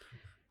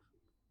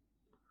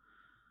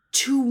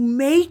 to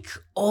make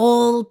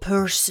all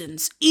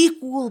persons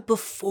equal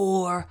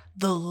before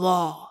the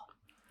law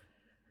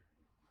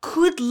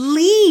could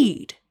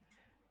lead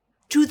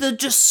to the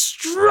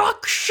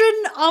destruction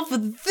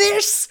of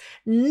this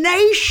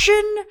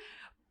nation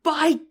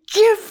by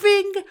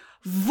giving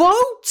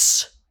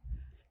votes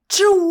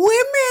to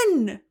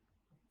women.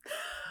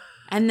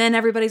 And then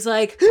everybody's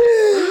like,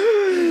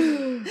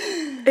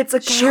 it's a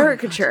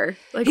caricature.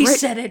 Like he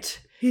said it.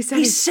 He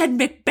said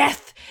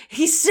Macbeth.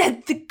 He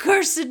said the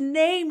cursed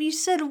name. He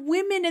said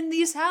women in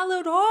these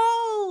hallowed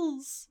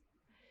halls.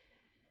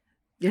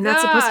 You're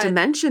not supposed to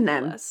mention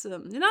them. Bless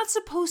them. You're not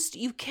supposed to.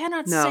 You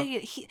cannot say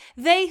it.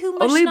 They who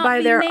must only not by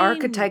be their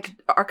named.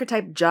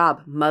 archetype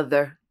job.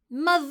 Mother.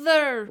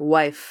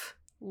 Wife.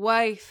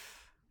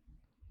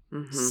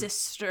 Mm-hmm.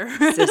 Sister.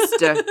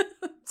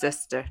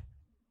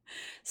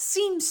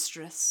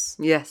 Seamstress.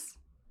 Yes.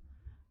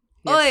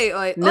 Oi,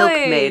 oi,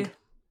 Milkmaid. Oi.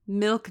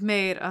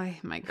 Milkmaid. Oh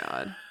my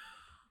God.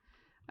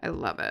 I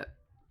love it.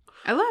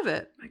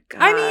 My God.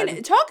 I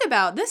mean, talk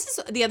about, this is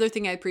the other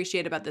thing I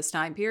appreciate about this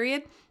time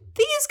period.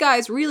 These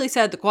guys really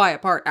said the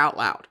quiet part out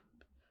loud.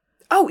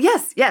 Oh,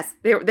 yes.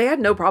 They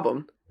had no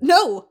problem.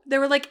 No. They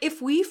were like,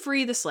 if we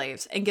free the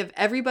slaves and give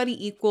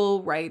everybody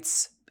equal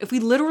rights, if we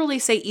literally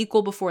say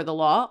equal before the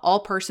law,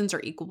 all persons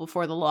are equal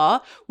before the law,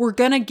 we're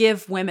going to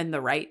give women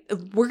the right.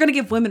 We're going to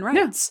give women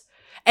rights.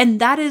 Yeah. And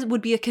that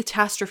would be a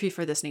catastrophe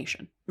for this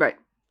nation. Right.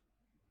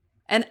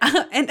 And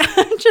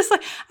I'm just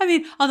like, I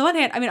mean, on the one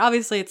hand, I mean,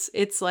 obviously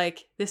it's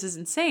like, this is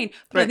insane.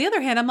 But on the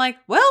other hand, I'm like,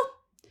 well,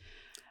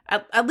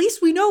 at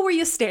least we know where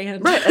you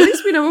stand. Right. At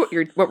least we know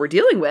what we're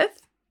dealing with.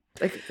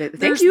 Like, thank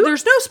you.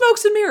 There's no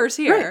smokes and mirrors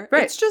here.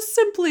 Right. It's just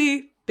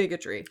simply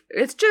bigotry.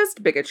 It's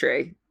just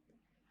bigotry.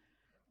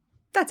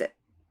 That's it.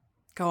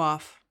 Go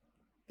off.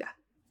 Yeah.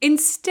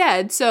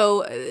 Instead,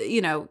 so,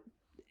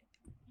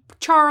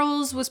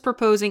 Charles was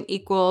proposing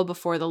equal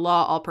before the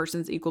law, all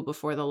persons equal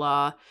before the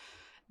law.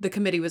 The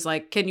committee was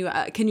like, can you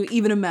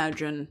even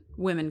imagine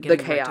women getting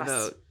the right to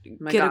vote?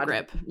 Get a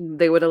grip.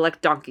 They would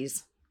elect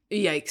donkeys.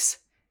 Yikes.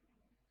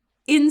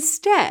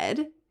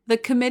 Instead, the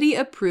committee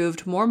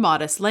approved more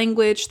modest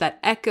language that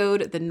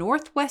echoed the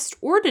Northwest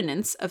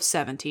Ordinance of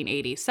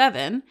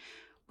 1787,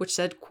 which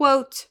said,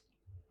 quote,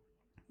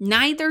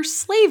 neither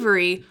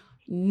slavery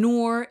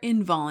nor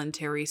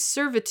involuntary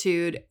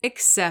servitude,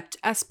 except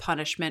as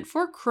punishment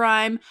for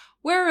crime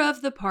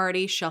whereof the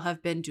party shall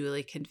have been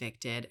duly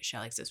convicted,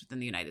 shall exist within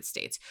the United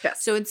States.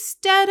 Yes. So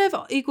instead of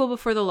equal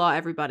before the law,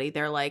 everybody,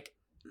 they're like,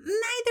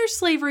 neither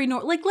slavery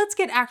nor, like, let's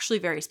get actually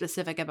very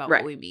specific about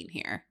what we mean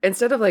here.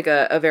 Instead of like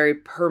a very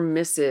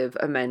permissive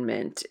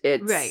amendment,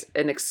 it's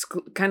an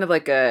kind of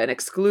like an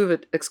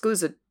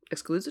exclusatory?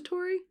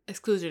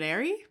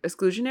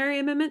 Exclusionary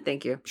amendment.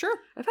 Thank you. Sure.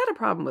 I've had a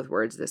problem with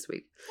words this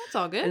week. That's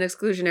all good. An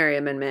exclusionary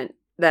amendment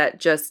that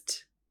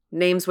just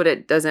names what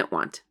it doesn't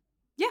want.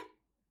 Yeah.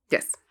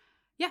 Yes.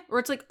 Yeah. Or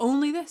it's like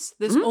only this.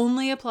 This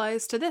only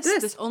applies to this.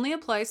 This only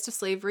applies to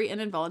slavery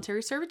and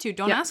involuntary servitude.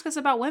 Don't ask us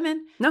about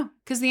women. No.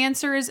 Because the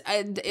answer is,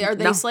 are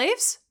they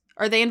slaves?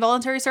 Are they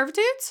involuntary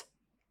servitudes?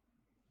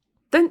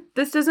 Then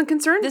this doesn't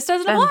concern This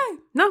doesn't them. apply.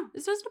 No.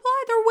 This doesn't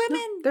apply. They're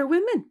women. No, they're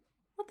women.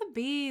 Let them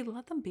be.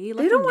 Let them be.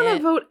 They don't want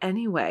to vote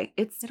anyway.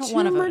 It's They don't too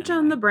want to vote much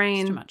on the brain.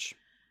 It's too much.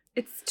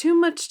 It's too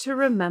much to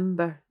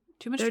remember.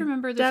 Too much They're to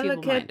remember. They're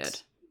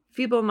feeble-minded.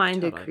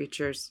 Feeble-minded Totally.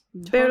 creatures.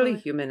 Totally. Barely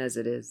human as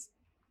it is.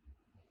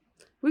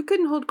 We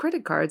couldn't hold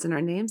credit cards in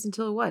our names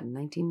until what,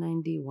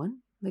 1991?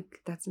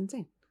 Like, that's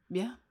insane.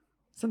 Yeah.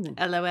 Something.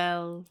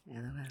 LOL.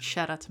 LOL.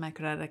 Shout out to my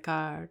credit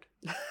card.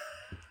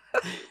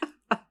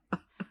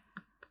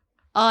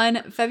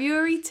 On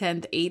February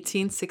 10th,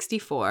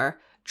 1864,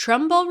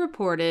 Trumbull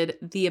reported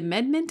the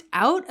amendment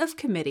out of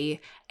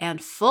committee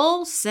and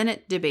full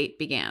Senate debate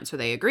began. So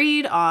they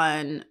agreed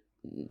on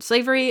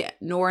slavery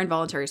nor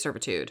involuntary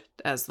servitude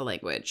as the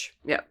language.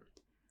 Yep.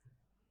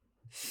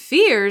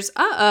 Fears,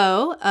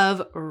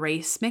 of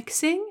race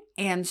mixing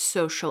and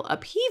social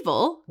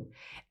upheaval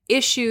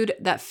issued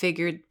that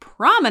figured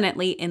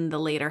prominently in the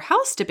later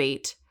House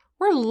debate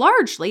were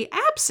largely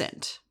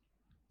absent.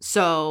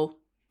 So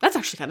that's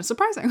actually kind of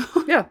surprising.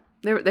 Yeah.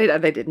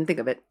 They didn't think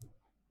of it.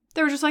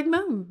 They were just like,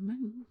 no,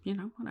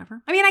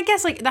 whatever. I mean, I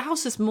guess like the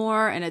House is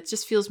more, and it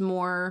just feels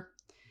more.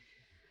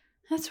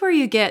 That's where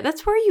you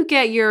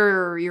get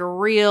your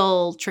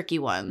real tricky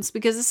ones,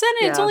 because the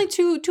Senate, it's only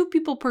two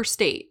people per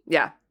state.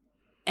 Yeah.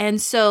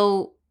 And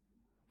so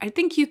I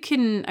think you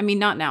can, I mean,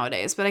 not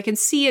nowadays, but I can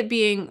see it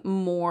being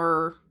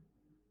more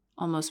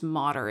almost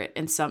moderate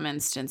in some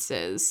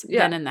instances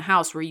than in the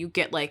House, where you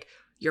get like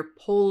your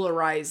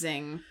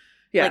polarizing,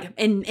 like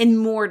in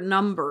more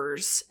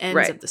numbers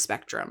ends of the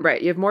spectrum.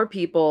 Right. You have more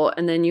people,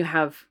 and then you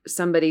have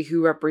somebody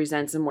who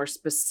represents a more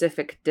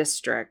specific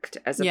district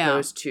as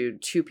opposed to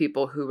two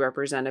people who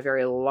represent a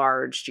very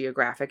large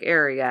geographic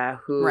area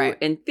who,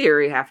 in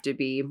theory, have to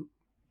be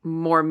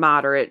more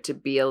moderate to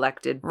be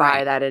elected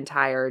by that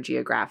entire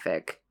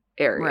geographic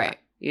area. Right.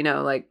 You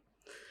know, like,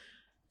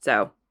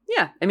 so,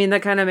 yeah. I mean,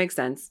 that kind of makes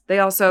sense. They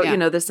also, you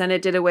know, the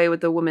Senate did away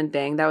with the woman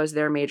thing. That was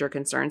their major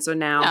concern. So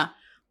now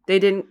they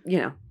didn't, you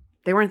know,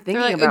 they weren't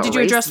thinking about did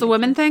you address the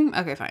women thing?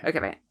 Okay, fine. Okay,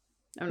 fine.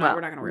 We're not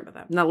going to worry about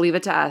that. Now leave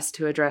it to us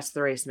to address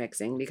the race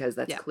mixing, because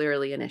that's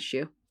clearly an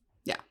issue.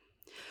 Yeah.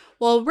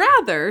 Well,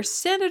 rather,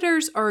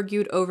 senators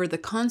argued over the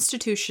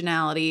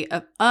constitutionality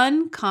of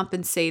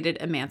uncompensated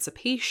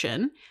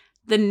emancipation,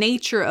 the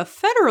nature of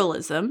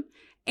federalism,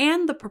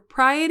 and the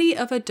propriety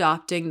of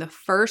adopting the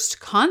first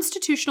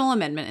constitutional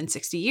amendment in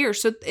 60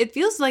 years. So it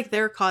feels like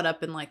they're caught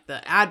up in like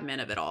the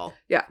admin of it all.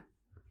 Yeah.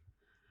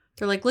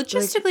 They're like,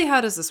 logistically,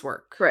 how does this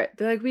work? Right.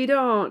 They're like, we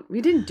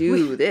didn't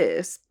do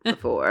this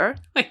before.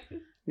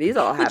 These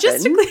all happened.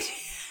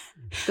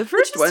 Logistically, the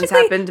first ones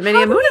happened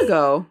many a moon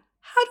ago.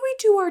 How do we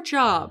do our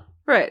job?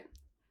 Right.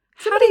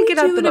 Somebody how do we get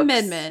do out the books.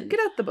 Amendment? Get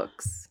out the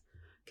books.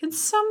 Can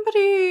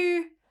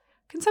somebody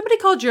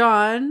call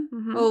John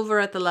over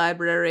at the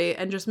library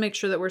and just make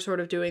sure that we're sort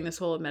of doing this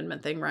whole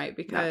amendment thing right?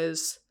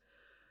 Because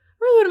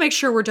we really want to make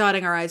sure we're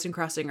dotting our I's and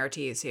crossing our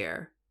T's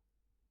here.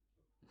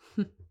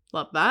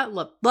 Love that.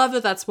 Love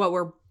that that's what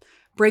we're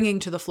bringing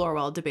to the floor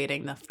while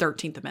debating the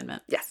 13th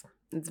Amendment. Yes.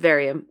 It's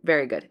very,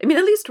 very good. I mean,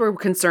 at least we're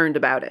concerned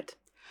about it.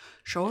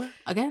 Sure.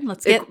 Again,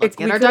 let's get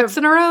our ducks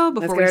in a row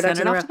before we send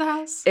it off to the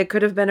House. It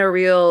could have been a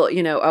real,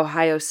 you know,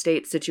 Ohio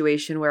State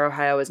situation where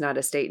Ohio was not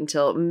a state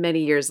until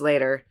many years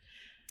later.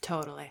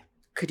 Totally.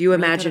 Could you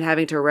imagine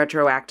having to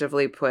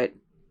retroactively put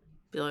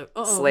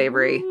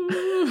slavery,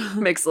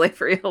 make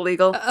slavery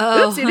illegal?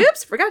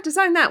 Oops, forgot to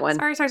sign that one.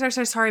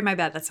 Sorry, my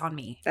bad. That's on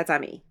me. That's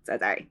on me. So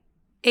sorry.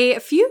 A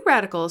few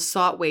radicals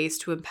sought ways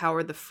to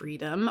empower the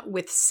freedom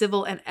with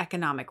civil and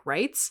economic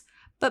rights,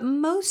 but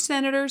most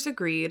senators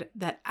agreed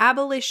that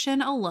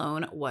abolition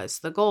alone was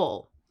the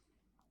goal.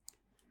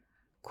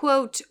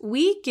 Quote,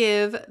 "We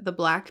give the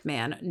black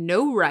man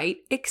no right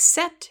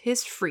except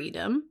his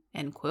freedom,"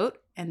 end quote,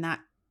 and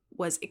that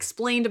was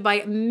explained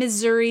by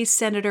Missouri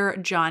Senator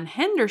John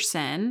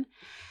Henderson.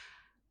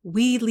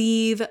 "We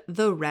leave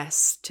the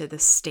rest to the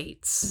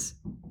states,"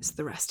 is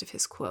the rest of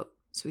his quote.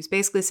 So he's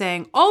basically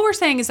saying, all we're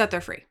saying is that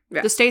they're free.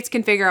 Yeah. The states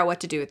can figure out what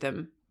to do with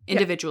them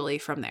individually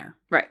from there.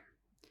 Right.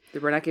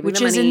 We're not giving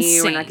them money.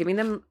 We're not giving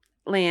them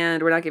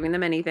land. We're not giving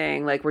them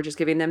anything. Like, we're just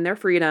giving them their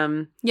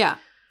freedom. Yeah.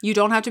 You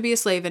don't have to be a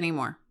slave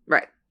anymore.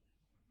 Right.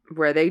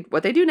 What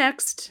they do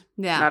next,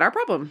 not our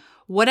problem.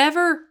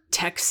 Whatever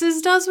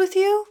Texas does with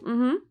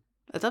you,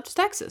 it's up to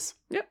Texas.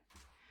 Yep.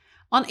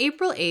 On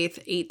April 8th,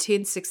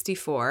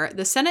 1864,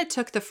 the Senate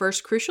took the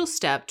first crucial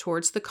step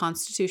towards the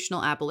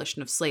constitutional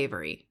abolition of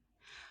slavery.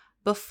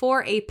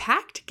 Before a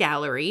packed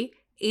gallery,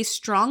 a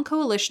strong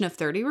coalition of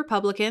 30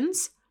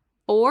 Republicans,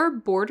 4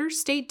 border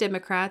state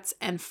Democrats,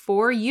 and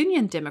 4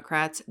 Union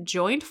Democrats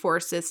joined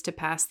forces to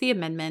pass the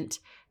amendment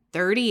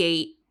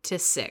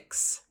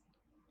 38-6.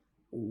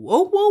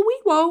 Whoa, whoa,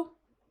 wee, whoa.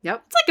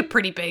 Yep. It's like a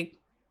pretty big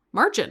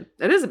margin.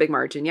 It is a big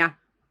margin, yeah.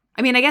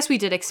 I mean, I guess we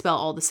did expel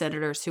all the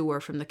senators who were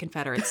from the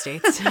Confederate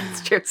States.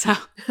 That's true. So,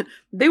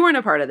 They weren't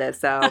a part of this,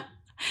 so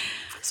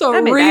so That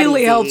it made that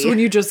really easy. helps when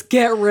you just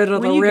get rid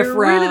of when the you get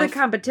rid of the riffraff.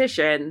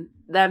 competition,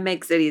 that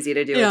makes it easy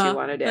to do what you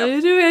want to do.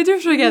 I do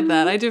forget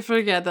that. I do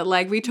forget that.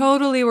 Like, we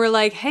totally were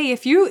like, hey,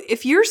 if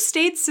your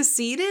state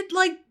seceded,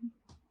 like,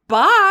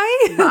 bye.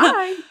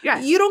 Bye.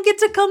 Yeah. You don't get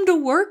to come to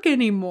work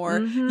anymore.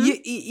 Mhm.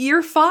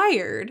 You're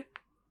fired.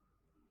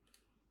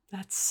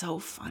 That's so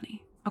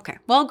funny. Okay,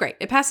 well, great.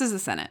 It passes the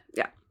Senate.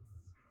 Yeah.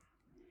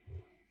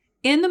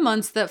 In the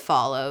months that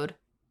followed,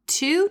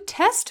 2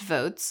 test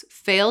votes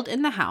failed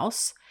in the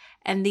House,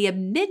 and the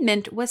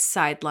amendment was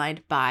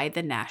sidelined by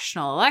the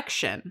national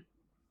election.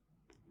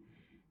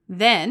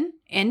 Then,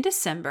 in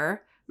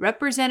December,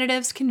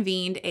 representatives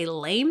convened a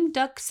lame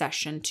duck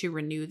session to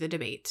renew the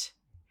debate.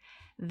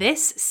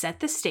 This set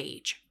the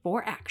stage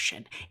for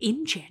action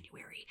in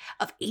January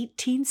of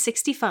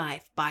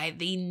 1865 by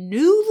the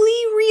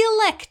newly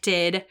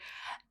re-elected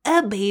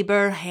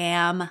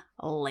Abraham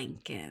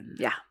Lincoln.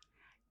 Yeah.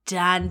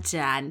 Dun,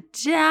 dun,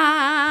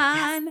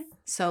 dun. Yes.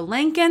 So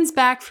Lincoln's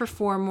back for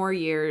 4 more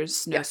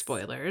years. No Yes.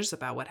 spoilers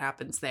about what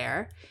happens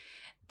there.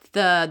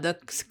 The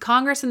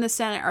Congress and the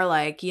Senate are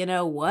like, you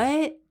know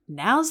what?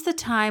 Now's the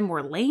time.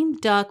 We're lame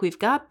duck. We've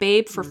got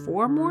Babe for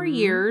 4 more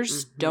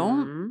years.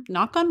 Don't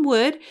knock on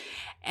wood.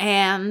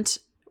 And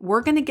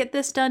we're going to get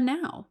this done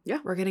now. Yeah.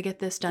 We're going to get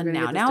this done We're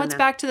gonna now. get this Now done it's now.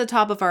 back to the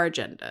top of our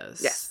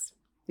agendas. Yes.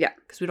 Yeah.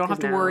 Because we don't have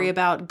 'Cause to worry now-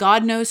 about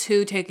God knows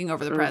who taking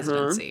over the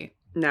presidency.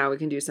 Now we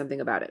can do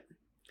something about it.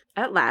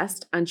 At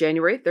last, on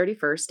January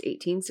 31st,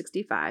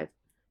 1865,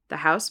 the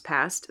House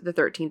passed the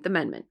 13th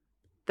Amendment.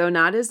 Though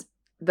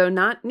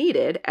not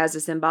needed as a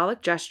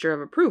symbolic gesture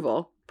of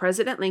approval,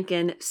 President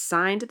Lincoln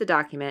signed the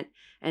document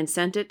and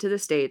sent it to the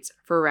states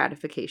for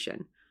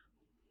ratification.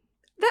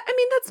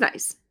 That's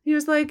nice. He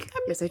was like,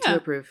 yes, I do yeah.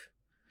 approve.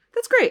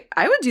 That's great.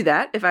 I would do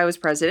that if I was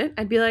president.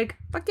 I'd be like,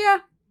 fuck yeah.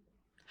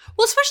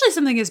 Well, especially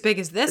something as big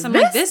as this. I'm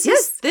This? like, this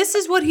Yes.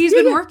 is what he's Yeah,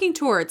 been yeah. working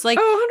towards. Like,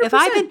 Oh, if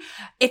 100%.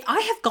 if I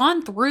have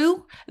gone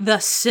through the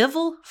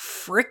Civil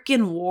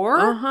frickin' War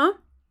Uh-huh.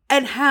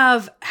 and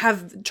have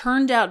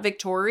turned out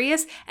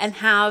victorious and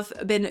have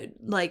been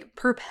like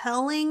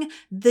propelling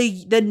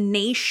the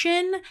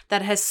nation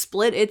that has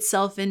split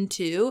itself in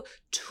 2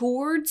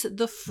 towards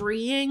the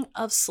freeing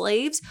of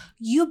slaves,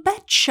 you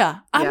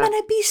betcha I'm Yeah.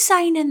 gonna be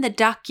signing the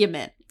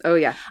document. Oh,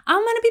 yeah.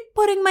 I'm gonna be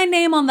putting my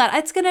name on that.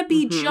 It's gonna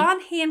be Mhm.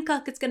 John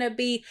Hancock. It's gonna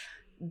be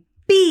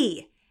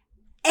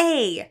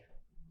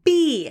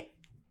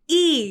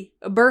B.A.B.E.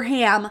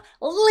 Abraham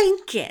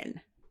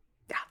Lincoln.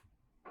 Yeah.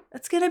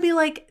 That's gonna be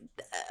like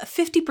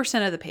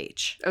 50% of the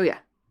page. Oh, yeah.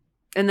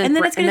 And then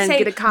it's gonna say,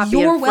 get a copy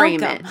 "You're and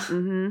frame welcome." it.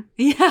 Mm-hmm.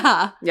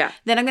 Yeah. Yeah.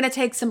 Then I'm gonna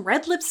take some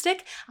red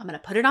lipstick. I'm gonna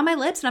put it on my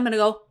lips, and I'm gonna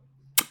go.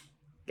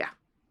 Yeah.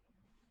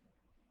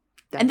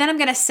 And then I'm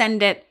gonna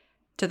send it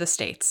to the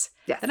states.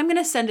 Yes. Then I'm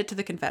gonna send it to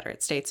the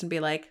Confederate States and be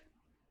like,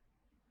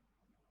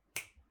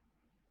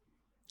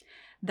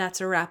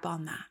 "That's a wrap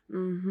on that.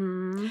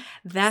 Mm-hmm.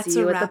 That's See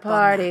a you wrap at the on that.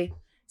 party.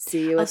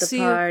 See you I'll at the see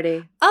you-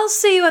 party. I'll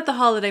see you at the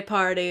holiday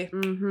party.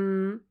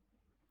 Mm-hmm.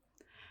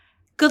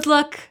 Good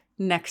luck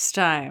next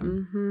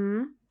time,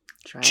 Mm-hmm.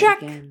 Try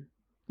Check. it again.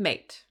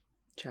 mate.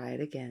 Try it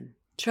again.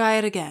 Try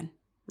it again.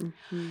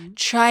 Mm-hmm.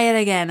 Try it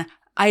again.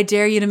 I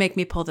dare you to make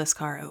me pull this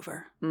car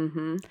over.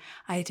 Mm-hmm.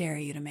 I dare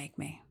you to make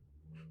me."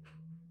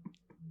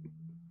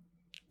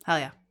 Hell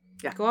yeah.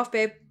 Yeah. Go off,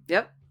 babe.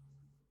 Yep.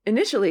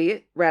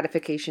 Initially,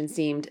 ratification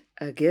seemed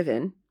a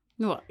given.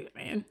 What,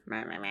 man?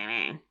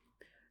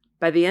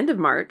 By the end of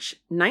March,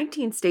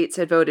 19 states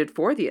had voted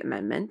for the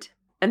amendment,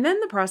 and then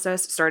the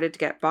process started to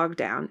get bogged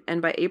down,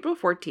 and by April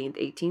 14th,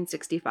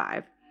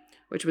 1865,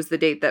 which was the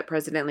date that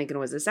President Lincoln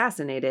was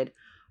assassinated,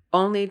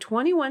 only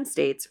 21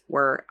 states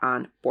were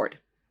on board.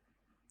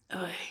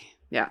 Oy.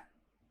 Yeah.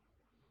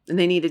 And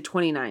they needed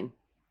 29.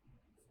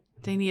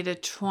 They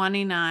needed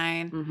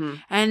 29. Mm-hmm.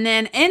 And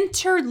then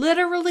enter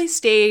literally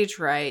stage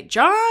right,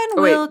 John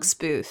wait. Wilkes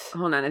Booth.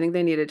 Hold on, I think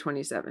they needed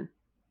 27.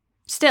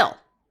 Still,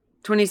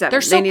 27.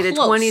 They're so they needed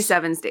close.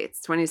 27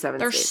 states. 27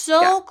 they're states.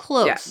 so Yeah.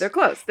 close. Yeah, they're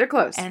close. They're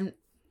close.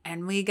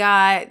 And we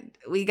got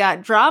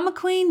drama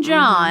queen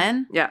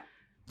John Yeah.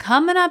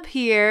 coming up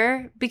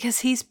here because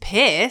he's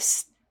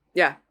pissed.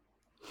 Yeah.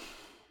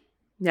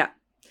 Yeah.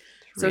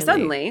 So Really.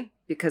 suddenly,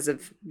 because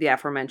of the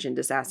aforementioned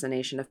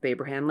assassination of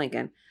Abraham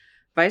Lincoln,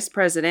 Vice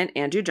President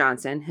Andrew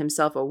Johnson,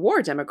 himself a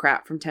war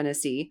Democrat from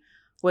Tennessee,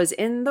 was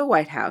in the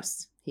White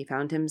House. He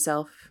found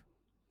himself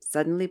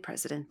suddenly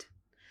president.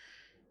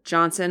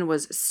 Johnson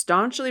was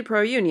staunchly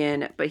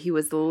pro-union, but he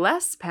was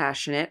less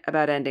passionate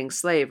about ending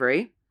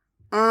slavery.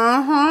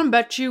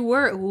 Bet you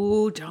were.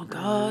 Ooh, don't go.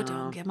 Oh.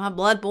 Don't get my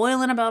blood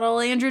boiling about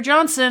old Andrew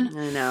Johnson.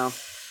 I know.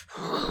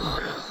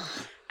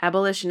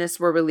 Abolitionists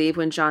were relieved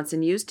when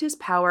Johnson used his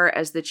power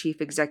as the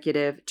chief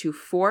executive to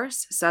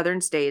force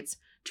Southern states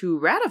to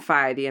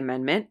ratify the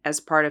amendment as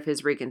part of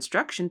his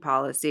Reconstruction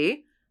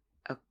policy.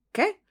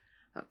 Okay.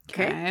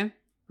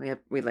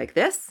 We like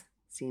this.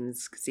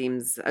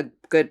 Seems a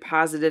good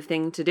positive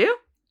thing to do.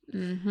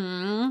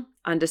 Mm-hmm.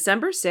 On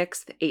December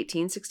 6th,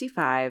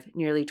 1865,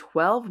 nearly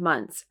 12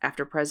 months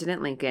after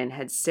President Lincoln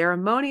had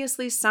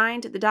ceremoniously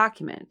signed the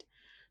document,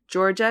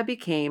 Georgia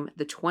became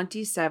the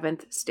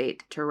 27th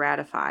state to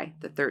ratify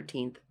the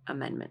 13th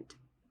Amendment.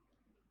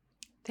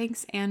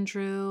 Thanks,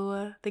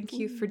 Andrew. Thank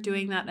you for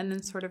doing that and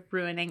then sort of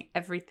ruining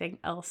everything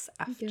else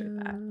after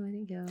that.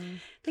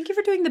 Thank you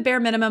for doing the bare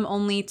minimum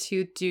only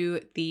to do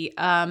the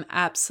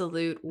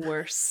absolute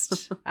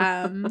worst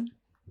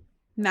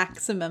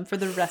maximum for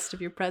the rest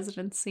of your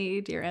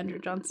presidency, dear Andrew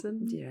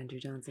Johnson. Dear Andrew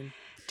Johnson.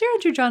 Dear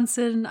Andrew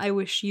Johnson, I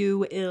wish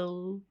you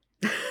ill.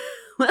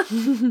 Well,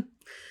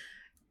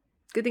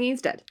 good thing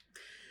he's dead.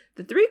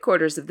 The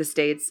 3/4 of the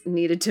states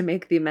needed to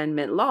make the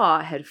amendment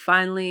law had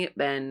finally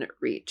been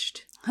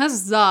reached.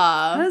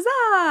 Huzzah!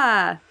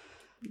 Huzzah!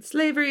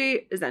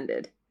 Slavery is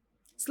ended.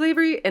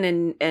 Slavery and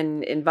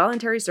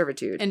involuntary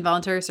servitude.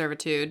 Involuntary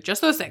servitude.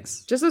 Just those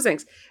things. Just those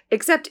things.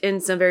 Except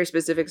in some very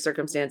specific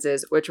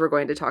circumstances, which we're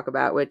going to talk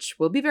about, which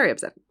will be very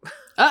upsetting.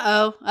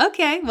 Uh-oh.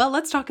 Okay, well,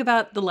 let's talk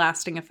about the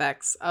lasting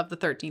effects of the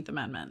 13th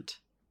Amendment.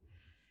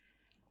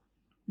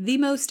 The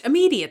most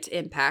immediate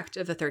impact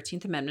of the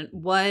 13th Amendment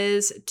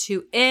was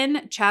to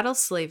end chattel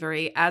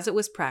slavery as it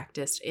was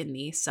practiced in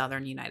the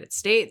southern United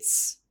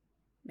States.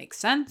 Makes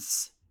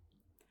sense.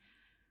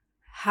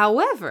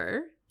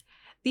 However,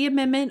 the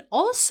amendment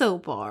also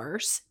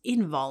bars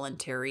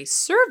involuntary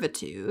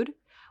servitude,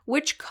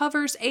 which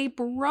covers a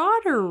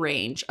broader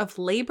range of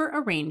labor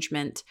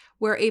arrangement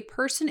where a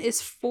person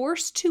is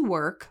forced to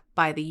work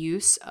by the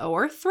use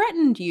or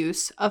threatened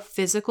use of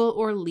physical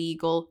or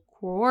legal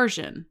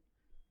coercion.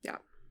 Yeah.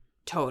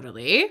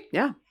 Totally.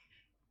 Yeah.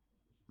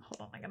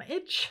 Hold on, I got an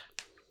itch.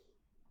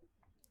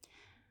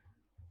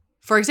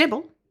 For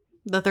example,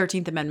 the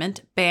 13th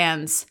Amendment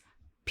bans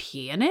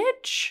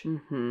peonage.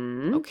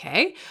 Mm-hmm.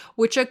 Okay.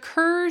 Which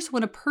occurs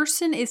when a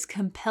person is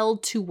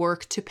compelled to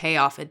work to pay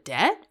off a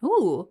debt.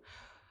 Ooh.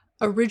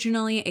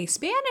 Originally a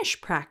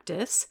Spanish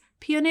practice,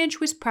 peonage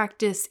was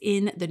practiced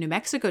in the New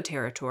Mexico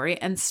Territory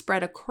and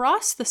spread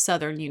across the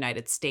southern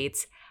United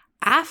States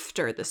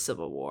after the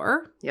Civil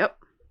War. Yep.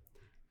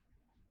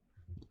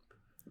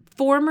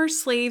 Former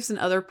slaves and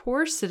other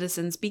poor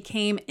citizens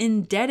became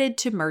indebted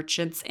to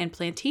merchants and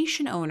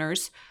plantation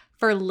owners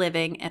for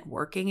living and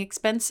working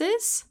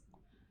expenses.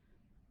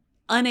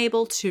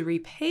 Unable to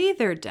repay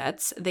their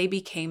debts, they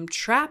became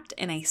trapped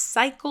in a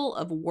cycle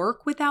of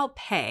work without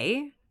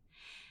pay.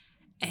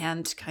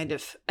 And kind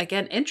of,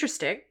 again,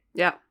 interesting.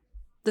 Yeah.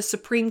 The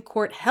Supreme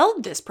Court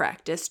held this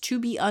practice to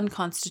be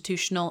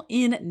unconstitutional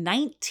in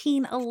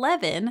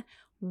 1911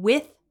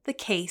 with the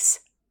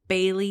case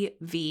Bailey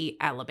v.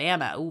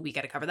 Alabama. Ooh, we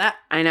got to cover that.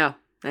 I know.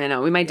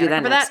 We might do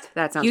that next.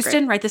 That sounds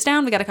Houston, great. write this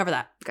down. We got to cover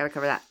that. Got to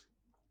cover that.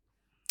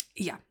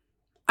 Yeah.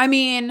 I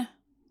mean,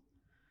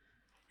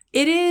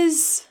 it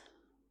is...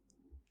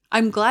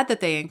 I'm glad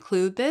that they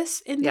include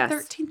this in the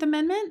 13th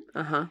Amendment.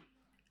 Uh-huh.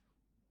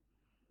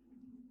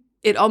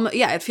 It almost,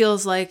 it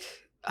feels like,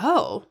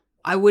 oh,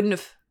 I wouldn't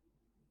have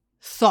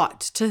thought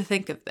to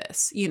think of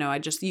this. You know,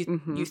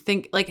 you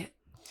think, like,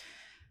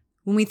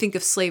 when we think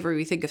of slavery,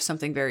 we think of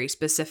something very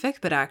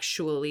specific, but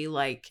actually,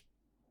 like,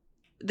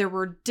 there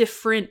were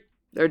different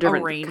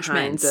arrangements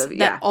kinds of,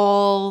 that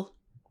all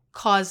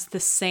caused the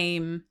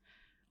same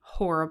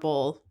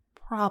horrible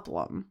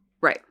problem.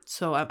 Right.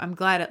 So I'm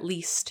glad, at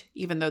least,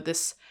 even though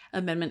this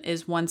amendment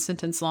is one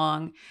sentence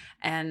long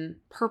and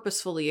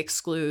purposefully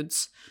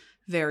excludes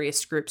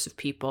various groups of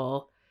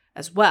people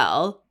as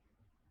well,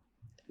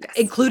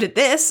 included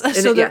this.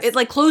 So it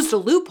like closed a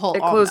loophole. It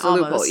closed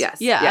almost. a loophole, yes.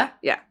 Yeah.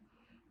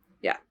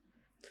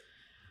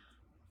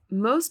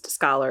 Most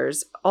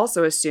scholars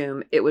also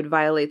assume it would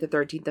violate the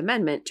 13th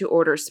Amendment to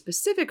order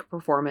specific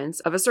performance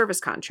of a service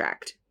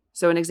contract.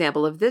 So an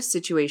example of this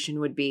situation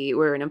would be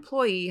where an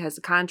employee has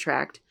a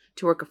contract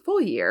to work a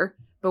full year,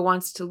 but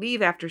wants to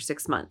leave after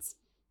 6 months.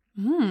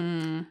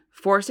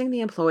 Forcing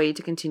the employee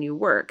to continue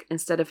work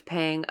instead of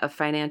paying a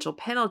financial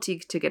penalty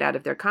to get out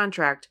of their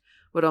contract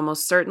would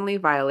almost certainly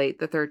violate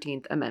the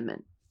 13th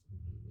Amendment.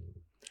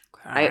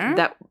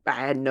 I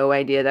had no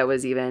idea that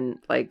was even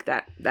like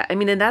that. I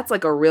mean, and that's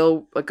like a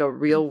real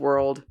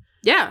world.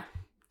 Yeah.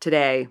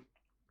 Today.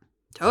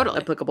 Totally.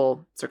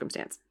 Applicable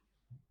circumstance.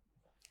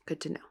 Good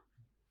to know.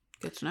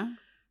 Good to know.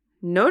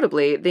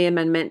 Notably, the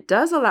amendment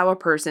does allow a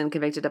person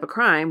convicted of a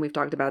crime, we've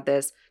talked about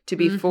this, to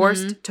be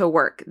forced to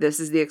work. This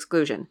is the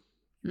exclusion.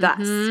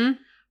 Thus,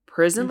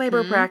 prison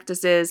labor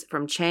practices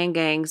from chain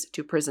gangs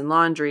to prison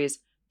laundries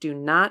do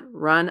not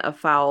run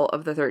afoul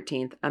of the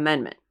 13th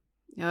Amendment.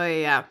 Oh,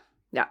 yeah.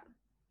 Yeah.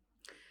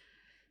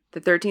 The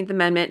 13th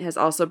Amendment has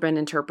also been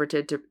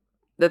interpreted to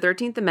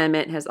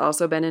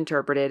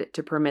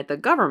permit the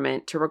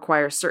government to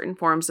require certain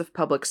forms of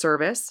public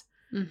service,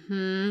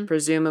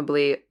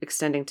 presumably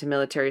extending to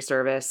military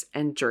service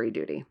and jury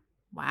duty.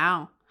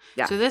 Wow.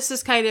 Yeah. So this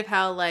is kind of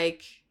how,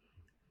 like,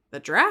 the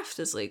draft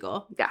is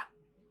legal. Yeah.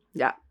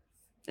 Yeah.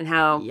 And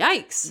how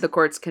Yikes. the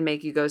courts can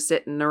make you go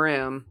sit in the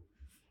room.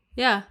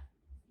 Yeah.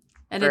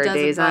 And for it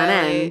doesn't days on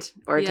end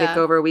or take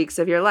over weeks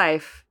of your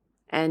life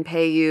and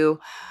pay you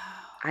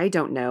I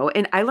don't know.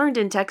 And I learned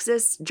in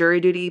Texas, jury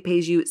duty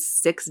pays you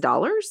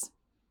 $6.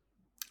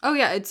 Oh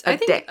yeah, it's I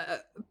think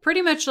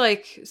pretty much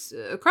like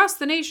across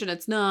the nation,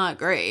 it's not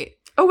great.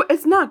 Oh,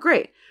 it's not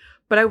great.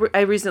 But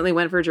I recently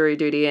went for jury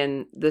duty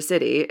in the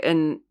city,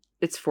 and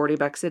it's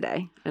 $40 a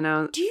day.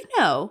 And do you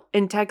know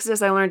in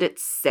Texas I learned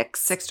it's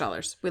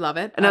 $6. We love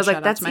it. And I was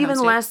like, that's even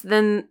less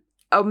than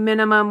a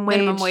minimum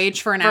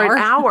wage for an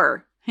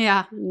hour.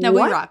 Yeah. No,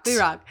 what? We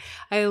rock.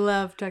 I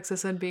love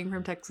Texas and being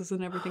from Texas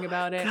and everything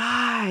about it.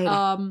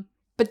 God.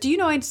 But do you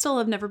know I still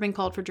have never been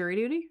called for jury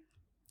duty?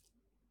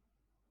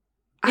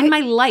 In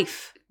my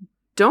life.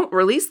 Don't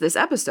release this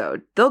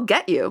episode. They'll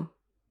get you.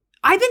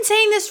 I've been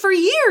saying this for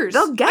years.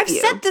 They'll get you.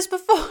 I've said this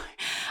before.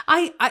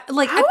 I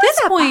like How at this is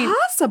that point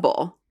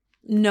possible?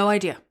 No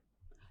idea.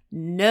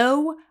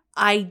 No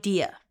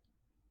idea.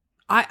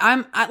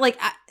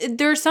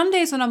 There are some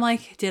days when I'm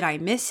like, did I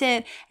miss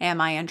it?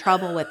 Am I in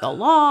trouble with the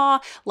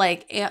law? I'm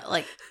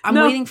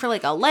waiting for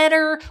like a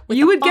letter.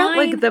 You would get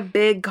like the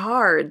big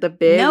card, the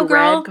big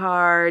red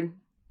card.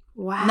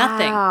 Wow.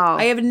 Nothing.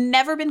 I have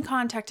never been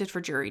contacted for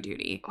jury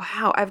duty.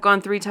 Wow. I've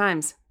gone 3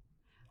 times.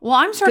 Well,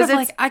 I'm sort of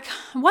like, I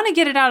want to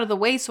get it out of the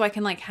way so I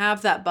can like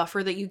have that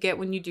buffer that you get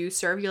when you do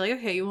serve. You're like,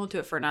 okay, you won't do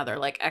it for another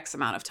like X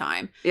amount of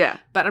time. Yeah.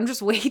 But I'm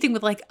just waiting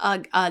with like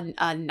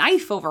a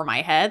knife over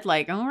my head.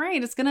 Like, all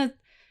right, it's going to.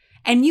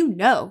 And you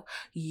know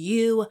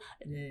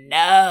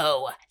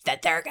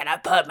that they're going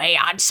to put me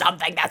on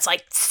something that's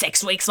like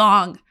 6 weeks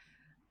long.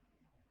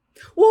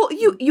 Well,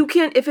 you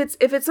can if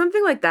it's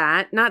something like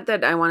that, not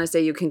that I want to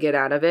say you can get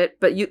out of it,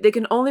 but they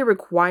can only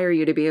require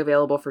you to be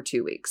available for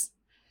 2 weeks.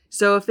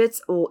 So if they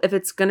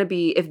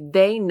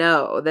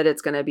know that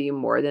it's going to be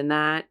more than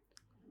that,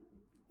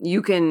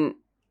 they'll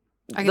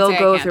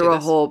go through a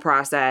whole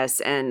process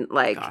and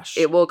like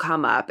it will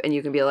come up and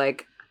you can be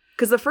like,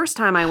 because the first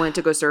time I went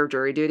to go serve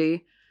jury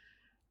duty,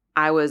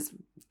 I was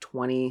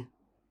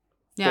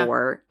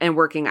 24 and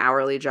working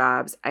hourly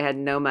jobs. I had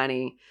no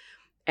money.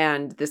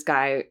 And this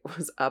guy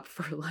was up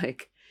for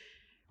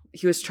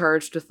he was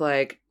charged with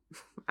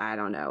I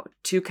don't know,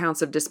 2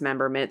 counts of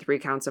dismemberment, 3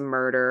 counts of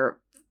murder,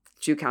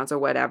 2 counts of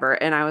whatever.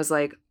 And I was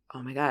like,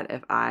 oh my God,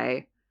 if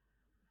I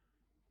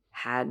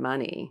had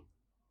money,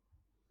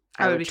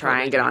 I would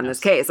try and get on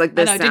this case. Like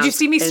this. I know. Did you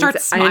see me start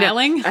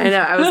smiling? I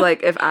know. I was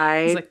like, if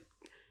I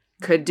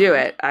could do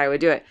it, I would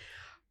do it.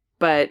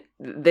 But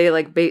they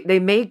they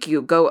make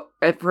you go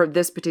for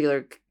this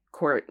particular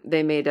court.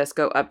 They made us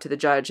go up to the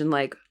judge and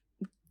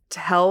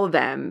tell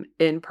them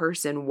in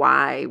person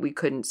why we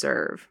couldn't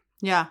serve.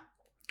 Yeah.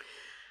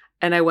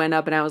 And I went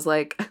up and I was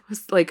like,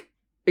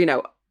 you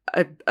know,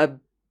 a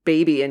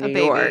baby in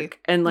New York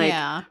and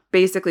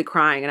basically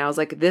crying. And I was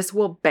like, this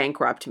will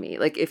bankrupt me.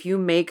 Like, if you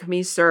make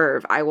me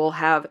serve, I will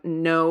have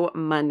no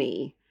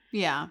money.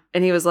 Yeah.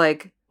 And he was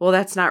like, well,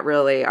 that's not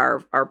really our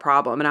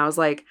problem. And I was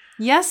like,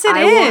 yes, it is.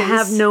 I will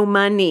have no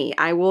money.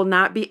 I will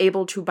not be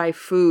able to buy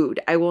food.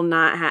 I will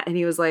not have. And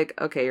he was like,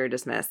 okay, you're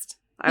dismissed.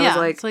 I was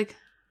like, it's like,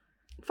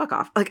 fuck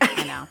off.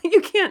 I know.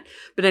 You can't.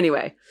 But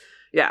anyway,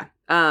 yeah.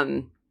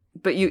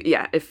 But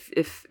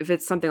if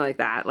it's something like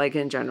that, like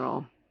in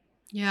general.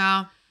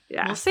 Yeah.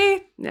 Yeah. We'll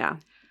see. Yeah.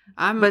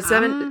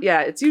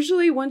 It's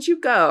usually once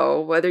you go,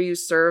 whether you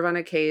serve on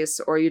a case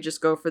or you just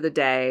go for the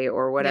day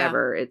or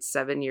whatever, it's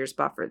 7 years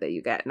buffer that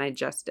you get. And I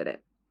just did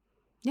it.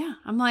 Yeah.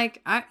 I'm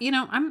like, I'll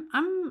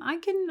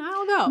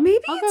go. Maybe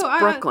it's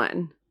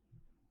Brooklyn.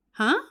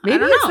 Huh?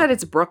 Maybe it's that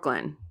it's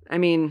Brooklyn. I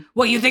mean,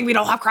 well, you think we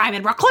don't have crime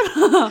in Brooklyn?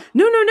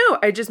 No.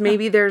 I just,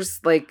 maybe there's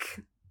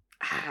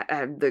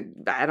I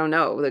don't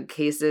know. The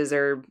cases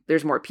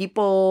there's more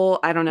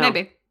people. I don't know.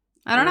 Maybe.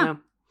 I don't know.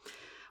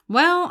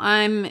 Well,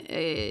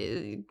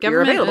 I'm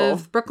government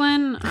of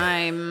Brooklyn.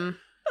 I'm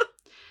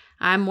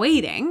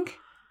waiting,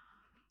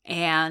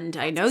 and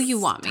I know you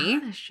want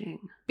me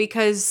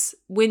because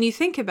when you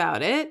think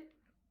about it,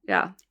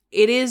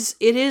 it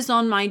is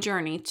on my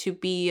journey to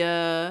be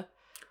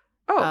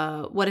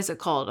what is it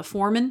called? A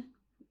foreman?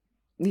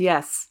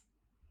 Yes,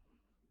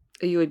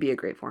 you would be a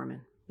great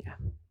foreman. Yeah.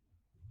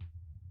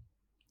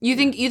 You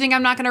think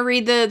I'm not going to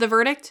read the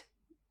verdict?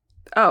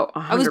 Oh,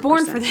 100%. I was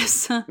born for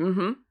this.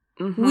 Mm-hmm.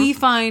 Mm-hmm. We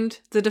find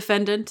the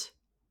defendant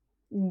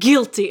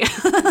guilty.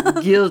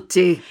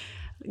 Guilty.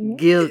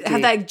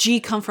 Had that G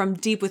come from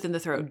deep within the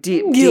throat.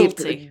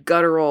 Deep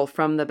guttural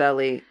from the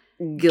belly.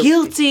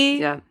 Guilty.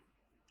 Yeah.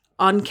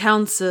 On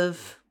counts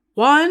of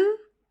 1.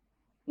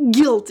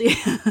 Guilty.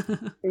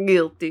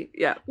 Guilty.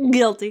 Yeah.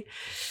 Guilty.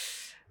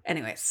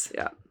 Anyways.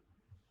 Yeah.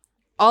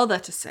 All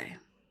that to say,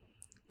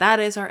 that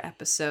is our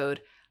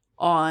episode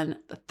on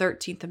the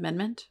 13th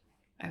Amendment.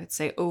 I would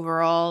say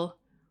overall,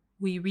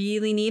 we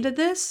really needed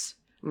this.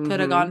 Could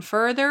have gone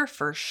further,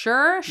 for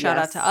sure. Shout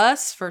out to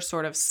us for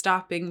sort of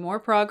stopping more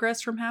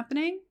progress from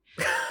happening.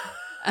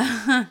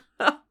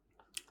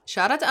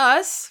 Shout out to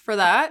us for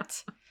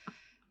that.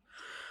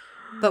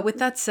 But with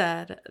that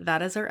said,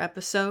 that is our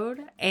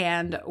episode.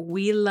 And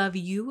we love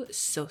you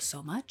so,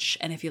 so much.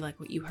 And if you like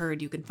what you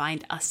heard, you can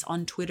find us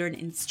on Twitter and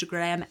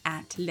Instagram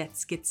at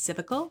Let's Get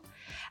Civical.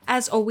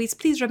 As always,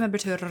 please remember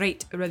to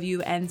rate,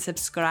 review, and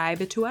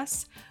subscribe to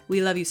us.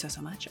 We love you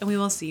so much, and we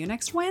will see you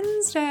next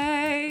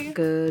Wednesday.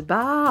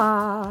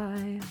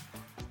 Goodbye.